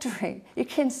trajectory. You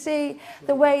can see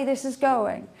the way this is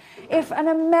going. If an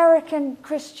American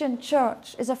Christian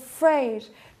church is afraid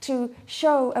to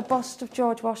show a bust of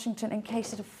George Washington in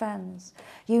case it offends,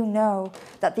 you know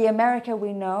that the America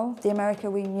we know, the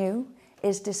America we knew,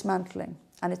 is dismantling,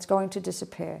 and it's going to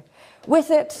disappear.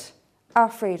 With it, our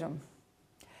freedom.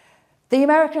 The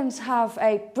Americans have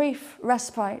a brief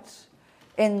respite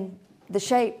in the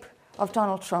shape of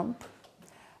Donald Trump.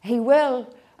 He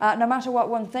will, no matter what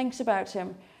one thinks about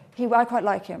him, I quite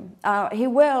like him, he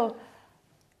will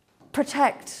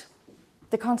protect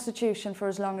the Constitution for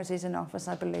as long as he's in office,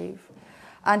 I believe.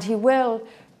 And he will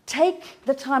take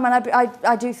the time, and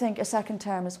I do think a second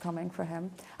term is coming for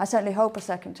him. I certainly hope a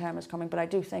second term is coming, but I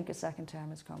do think a second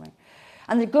term is coming.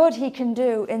 And the good he can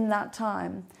do in that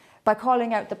time, by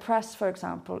calling out the press, for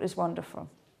example, is wonderful.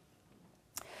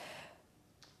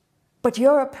 But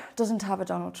Europe doesn't have a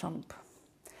Donald Trump.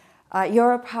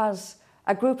 Europe has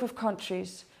a group of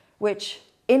countries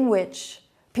in which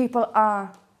people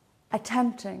are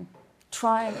attempting,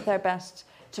 trying their best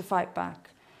to fight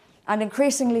back, and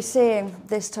increasingly seeing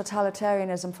this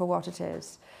totalitarianism for what it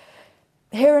is.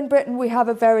 Here in Britain, we have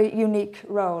a very unique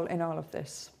role in all of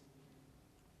this.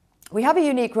 We have a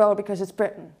unique role because it's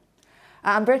Britain.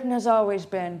 And Britain has always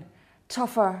been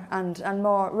tougher and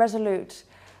more resolute,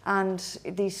 and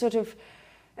the sort of,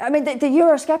 the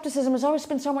Euroscepticism has always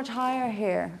been so much higher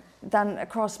here than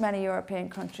across many European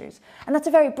countries. And that's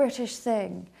a very British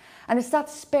thing. And it's that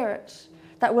spirit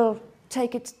that will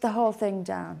take the whole thing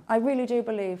down. I really do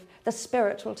believe the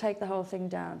spirit will take the whole thing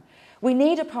down. We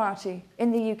need a party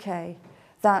in the UK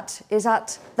that is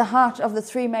at the heart of the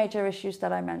three major issues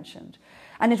that I mentioned.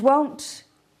 And it won't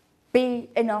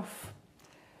be enough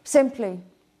simply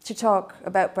to talk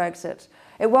about Brexit.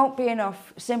 It won't be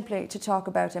enough simply to talk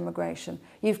about immigration.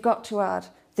 You've got to add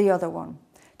the other one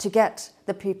to get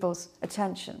the people's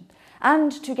attention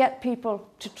and to get people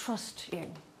to trust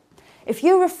you. If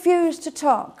you refuse to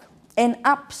talk in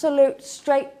absolute,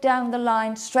 straight down the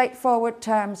line, straightforward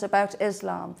terms about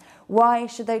Islam, why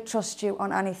should they trust you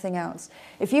on anything else?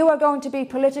 If you are going to be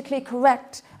politically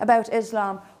correct about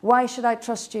Islam, why should I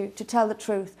trust you to tell the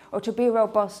truth or to be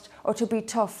robust or to be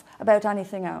tough about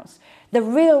anything else? The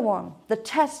real one, the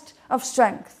test of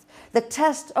strength, the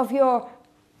test of your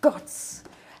guts.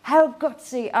 How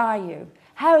gutsy are you?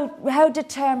 How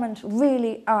determined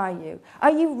really are you?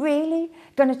 Are you really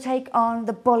going to take on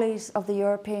the bullies of the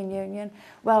European Union?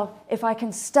 Well, if I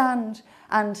can stand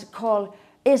and call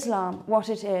Islam what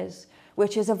it is,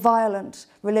 which is a violent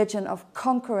religion of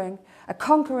conquering, a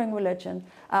conquering religion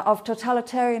of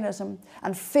totalitarianism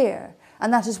and fear,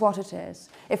 and that is what it is.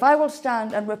 If I will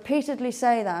stand and repeatedly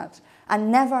say that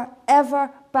and never,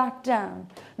 ever back down,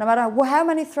 no matter how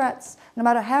many threats, no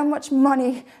matter how much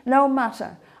money, no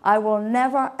matter, I will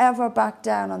never, ever back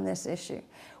down on this issue.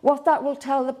 What that will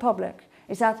tell the public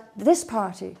is that this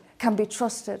party can be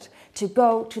trusted to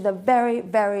go to the very,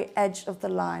 very edge of the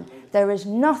line. There is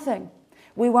nothing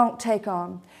we won't take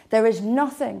on. There is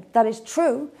nothing that is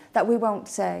true that we won't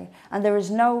say. And there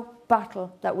is no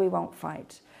battle that we won't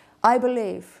fight. I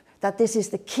believe that this is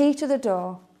the key to the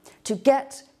door to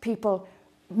get people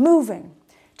moving,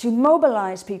 to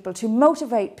mobilise people, to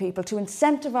motivate people, to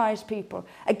incentivise people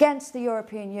against the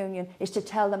European Union, is to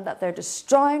tell them that they're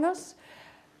destroying us,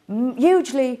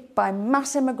 hugely by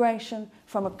mass immigration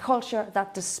from a culture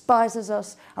that despises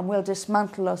us and will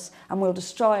dismantle us and will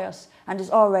destroy us and is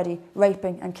already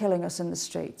raping and killing us in the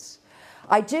streets.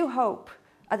 I do hope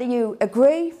that you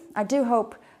agree, I do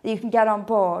hope that you can get on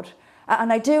board,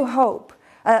 and I do hope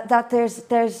that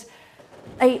there's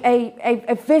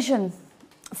a vision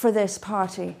for this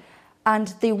party,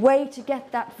 and the way to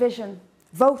get that vision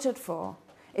voted for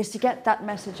is to get that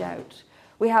message out.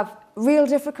 We have real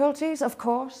difficulties, of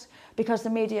course, because the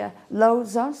media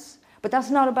loathes us, but that's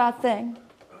not a bad thing,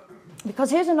 because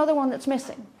here's another one that's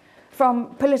missing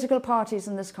from political parties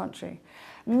in this country.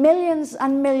 Millions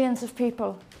and millions of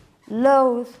people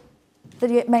loathe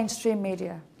the mainstream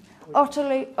media,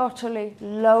 utterly, utterly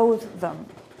loathe them.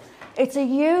 It's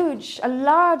a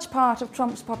large part of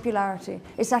Trump's popularity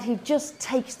is that he just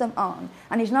takes them on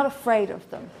and he's not afraid of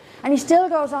them. And he still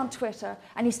goes on Twitter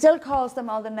and he still calls them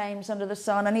all the names under the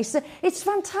sun. And it's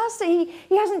fantastic.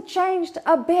 He hasn't changed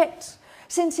a bit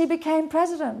since he became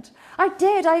president.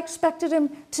 I expected him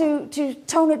to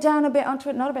tone it down a bit on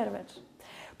Twitter, not a bit of it.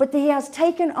 But he has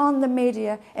taken on the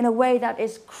media in a way that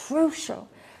is crucial.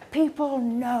 People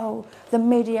know the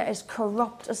media is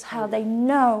corrupt as hell. They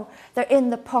know they're in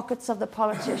the pockets of the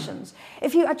politicians.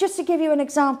 Just to give you an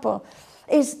example,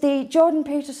 is the Jordan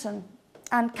Peterson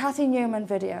and Cathy Newman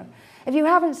video. If you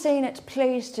haven't seen it,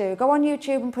 please do. Go on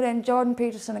YouTube and put in Jordan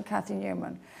Peterson and Cathy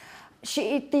Newman.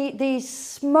 The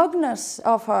smugness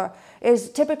of her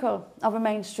is typical of a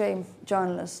mainstream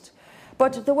journalist.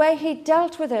 But the way he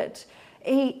dealt with it,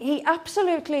 he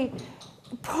absolutely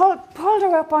pulled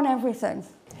her up on everything.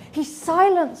 He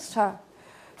silenced her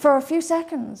for a few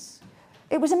seconds.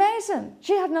 It was amazing.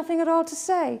 She had nothing at all to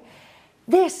say.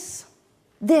 This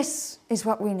is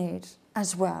what we need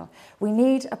as well. We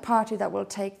need a party that will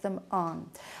take them on.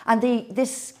 And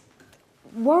this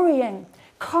worrying,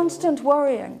 constant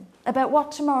worrying about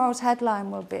what tomorrow's headline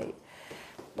will be.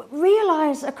 But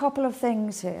realise a couple of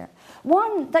things here.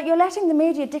 One, that you're letting the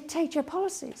media dictate your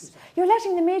policies. You're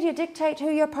letting the media dictate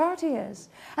who your party is.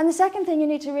 And the second thing you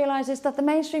need to realise is that the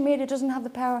mainstream media doesn't have the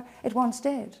power it once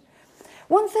did.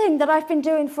 One thing that I've been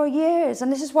doing for years,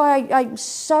 and this is why I'm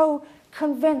so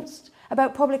convinced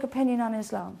about public opinion on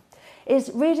Islam,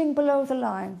 is reading below the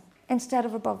line instead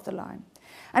of above the line.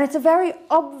 And it's a very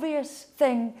obvious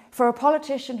thing for a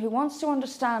politician who wants to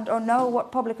understand or know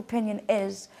what public opinion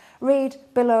is. Read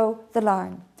below the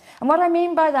line. And what I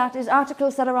mean by that is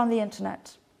articles that are on the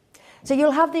internet. So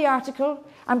you'll have the article,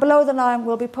 and below the line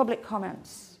will be public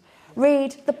comments.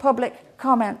 Read the public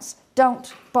comments.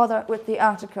 Don't bother with the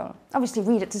article. Obviously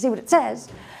read it to see what it says,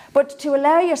 but to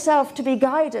allow yourself to be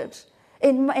guided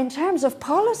in terms of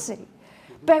policy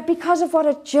because of what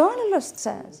a journalist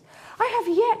says. I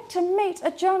have yet to meet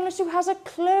a journalist who has a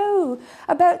clue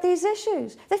about these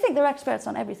issues. They think they're experts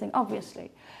on everything,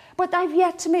 obviously. But I've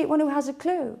yet to meet one who has a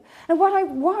clue. And what I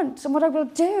want and what I will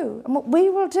do and what we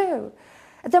will do,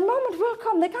 the moment will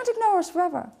come, they can't ignore us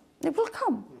forever, it will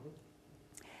come,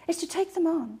 is to take them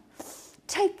on.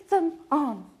 Take them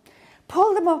on.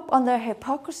 Pull them up on their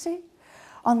hypocrisy,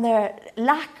 on their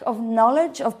lack of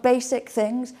knowledge of basic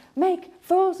things. Make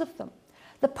fools of them.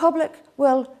 The public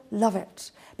will love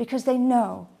it because they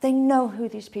know who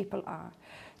these people are.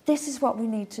 This is what we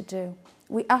need to do.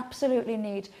 We absolutely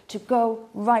need to go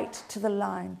right to the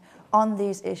line on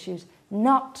these issues,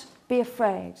 not be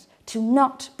afraid, to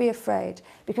not be afraid,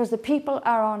 because the people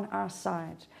are on our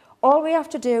side. All we have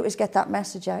to do is get that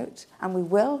message out, and we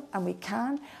will, and we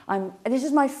can. This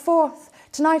is my fourth,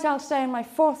 tonight I'll stay in my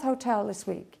fourth hotel this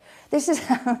week. This is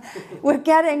how we're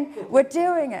doing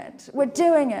it.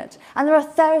 And there are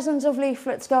thousands of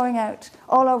leaflets going out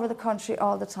all over the country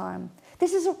all the time.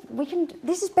 This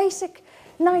is basic,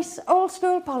 nice, old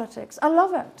school politics. I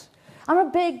love it. I'm a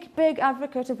big, big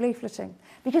advocate of leafleting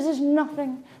because there's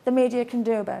nothing the media can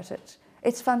do about it.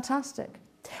 It's fantastic.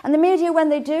 And the media, when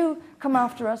they do come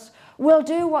after us, will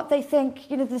do what they think,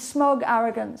 the smug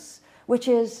arrogance, which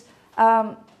is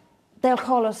they'll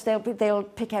call us, they'll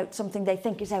pick out something they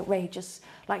think is outrageous,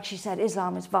 like she said,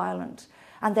 Islam is violent,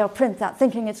 and they'll print that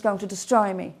thinking it's going to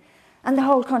destroy me. And the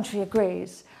whole country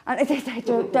agrees, and they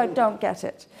don't get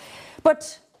it.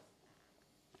 But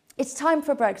it's time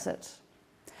for Brexit.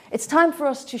 It's time for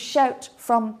us to shout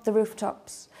from the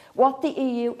rooftops what the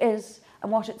EU is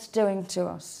and what it's doing to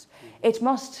us.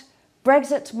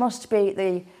 Brexit must be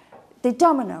the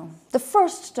domino, the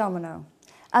first domino,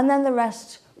 and then the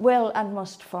rest will and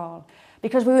must fall.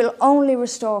 Because we will only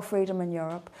restore freedom in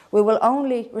Europe. We will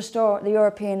only restore the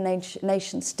European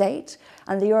nation state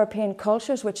and the European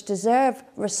cultures which deserve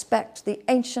respect, the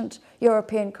ancient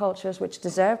European cultures which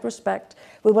deserve respect.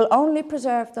 We will only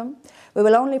preserve them. We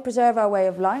will only preserve our way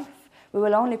of life. We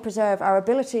will only preserve our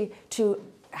ability to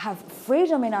have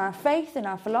freedom in our faith, in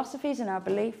our philosophies, in our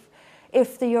belief,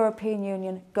 if the European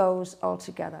Union goes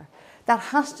altogether. That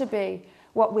has to be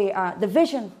what we are, the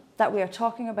vision that we are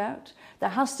talking about. There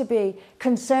has to be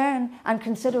concern and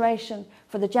consideration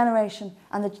for the generation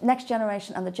and the next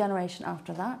generation and the generation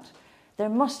after that. There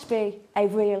must be a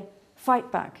real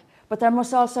fight back, but there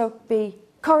must also be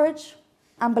courage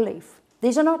and belief.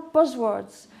 These are not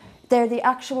buzzwords, they're the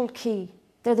actual key.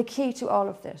 They're the key to all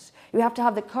of this. You have to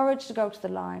have the courage to go to the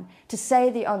line, to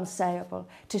say the unsayable,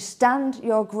 to stand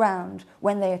your ground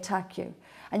when they attack you.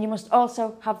 And you must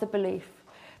also have the belief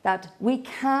that we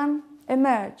can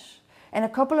emerge in a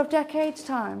couple of decades'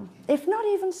 time, if not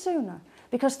even sooner,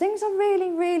 because things are really,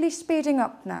 really speeding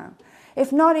up now.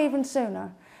 If not even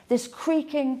sooner, this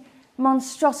creaking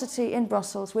monstrosity in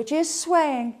Brussels, which is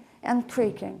swaying and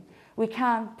creaking, we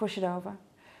can push it over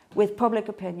with public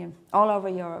opinion all over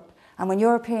Europe. And when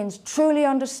Europeans truly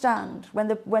understand, when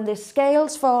the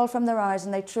scales fall from their eyes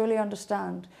and they truly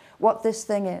understand what this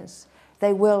thing is,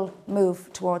 they will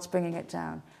move towards bringing it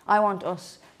down. I want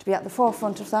us to be at the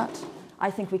forefront of that.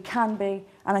 I think we can be,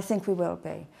 and I think we will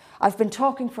be. I've been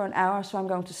talking for an hour, so I'm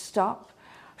going to stop.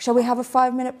 Shall we have a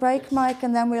 5-minute break, Mike,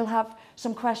 and then we'll have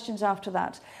some questions after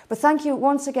that. But thank you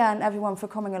once again, everyone, for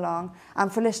coming along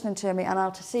and for listening to me, and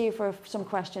I'll see you for some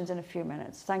questions in a few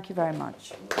minutes. Thank you very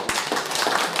much.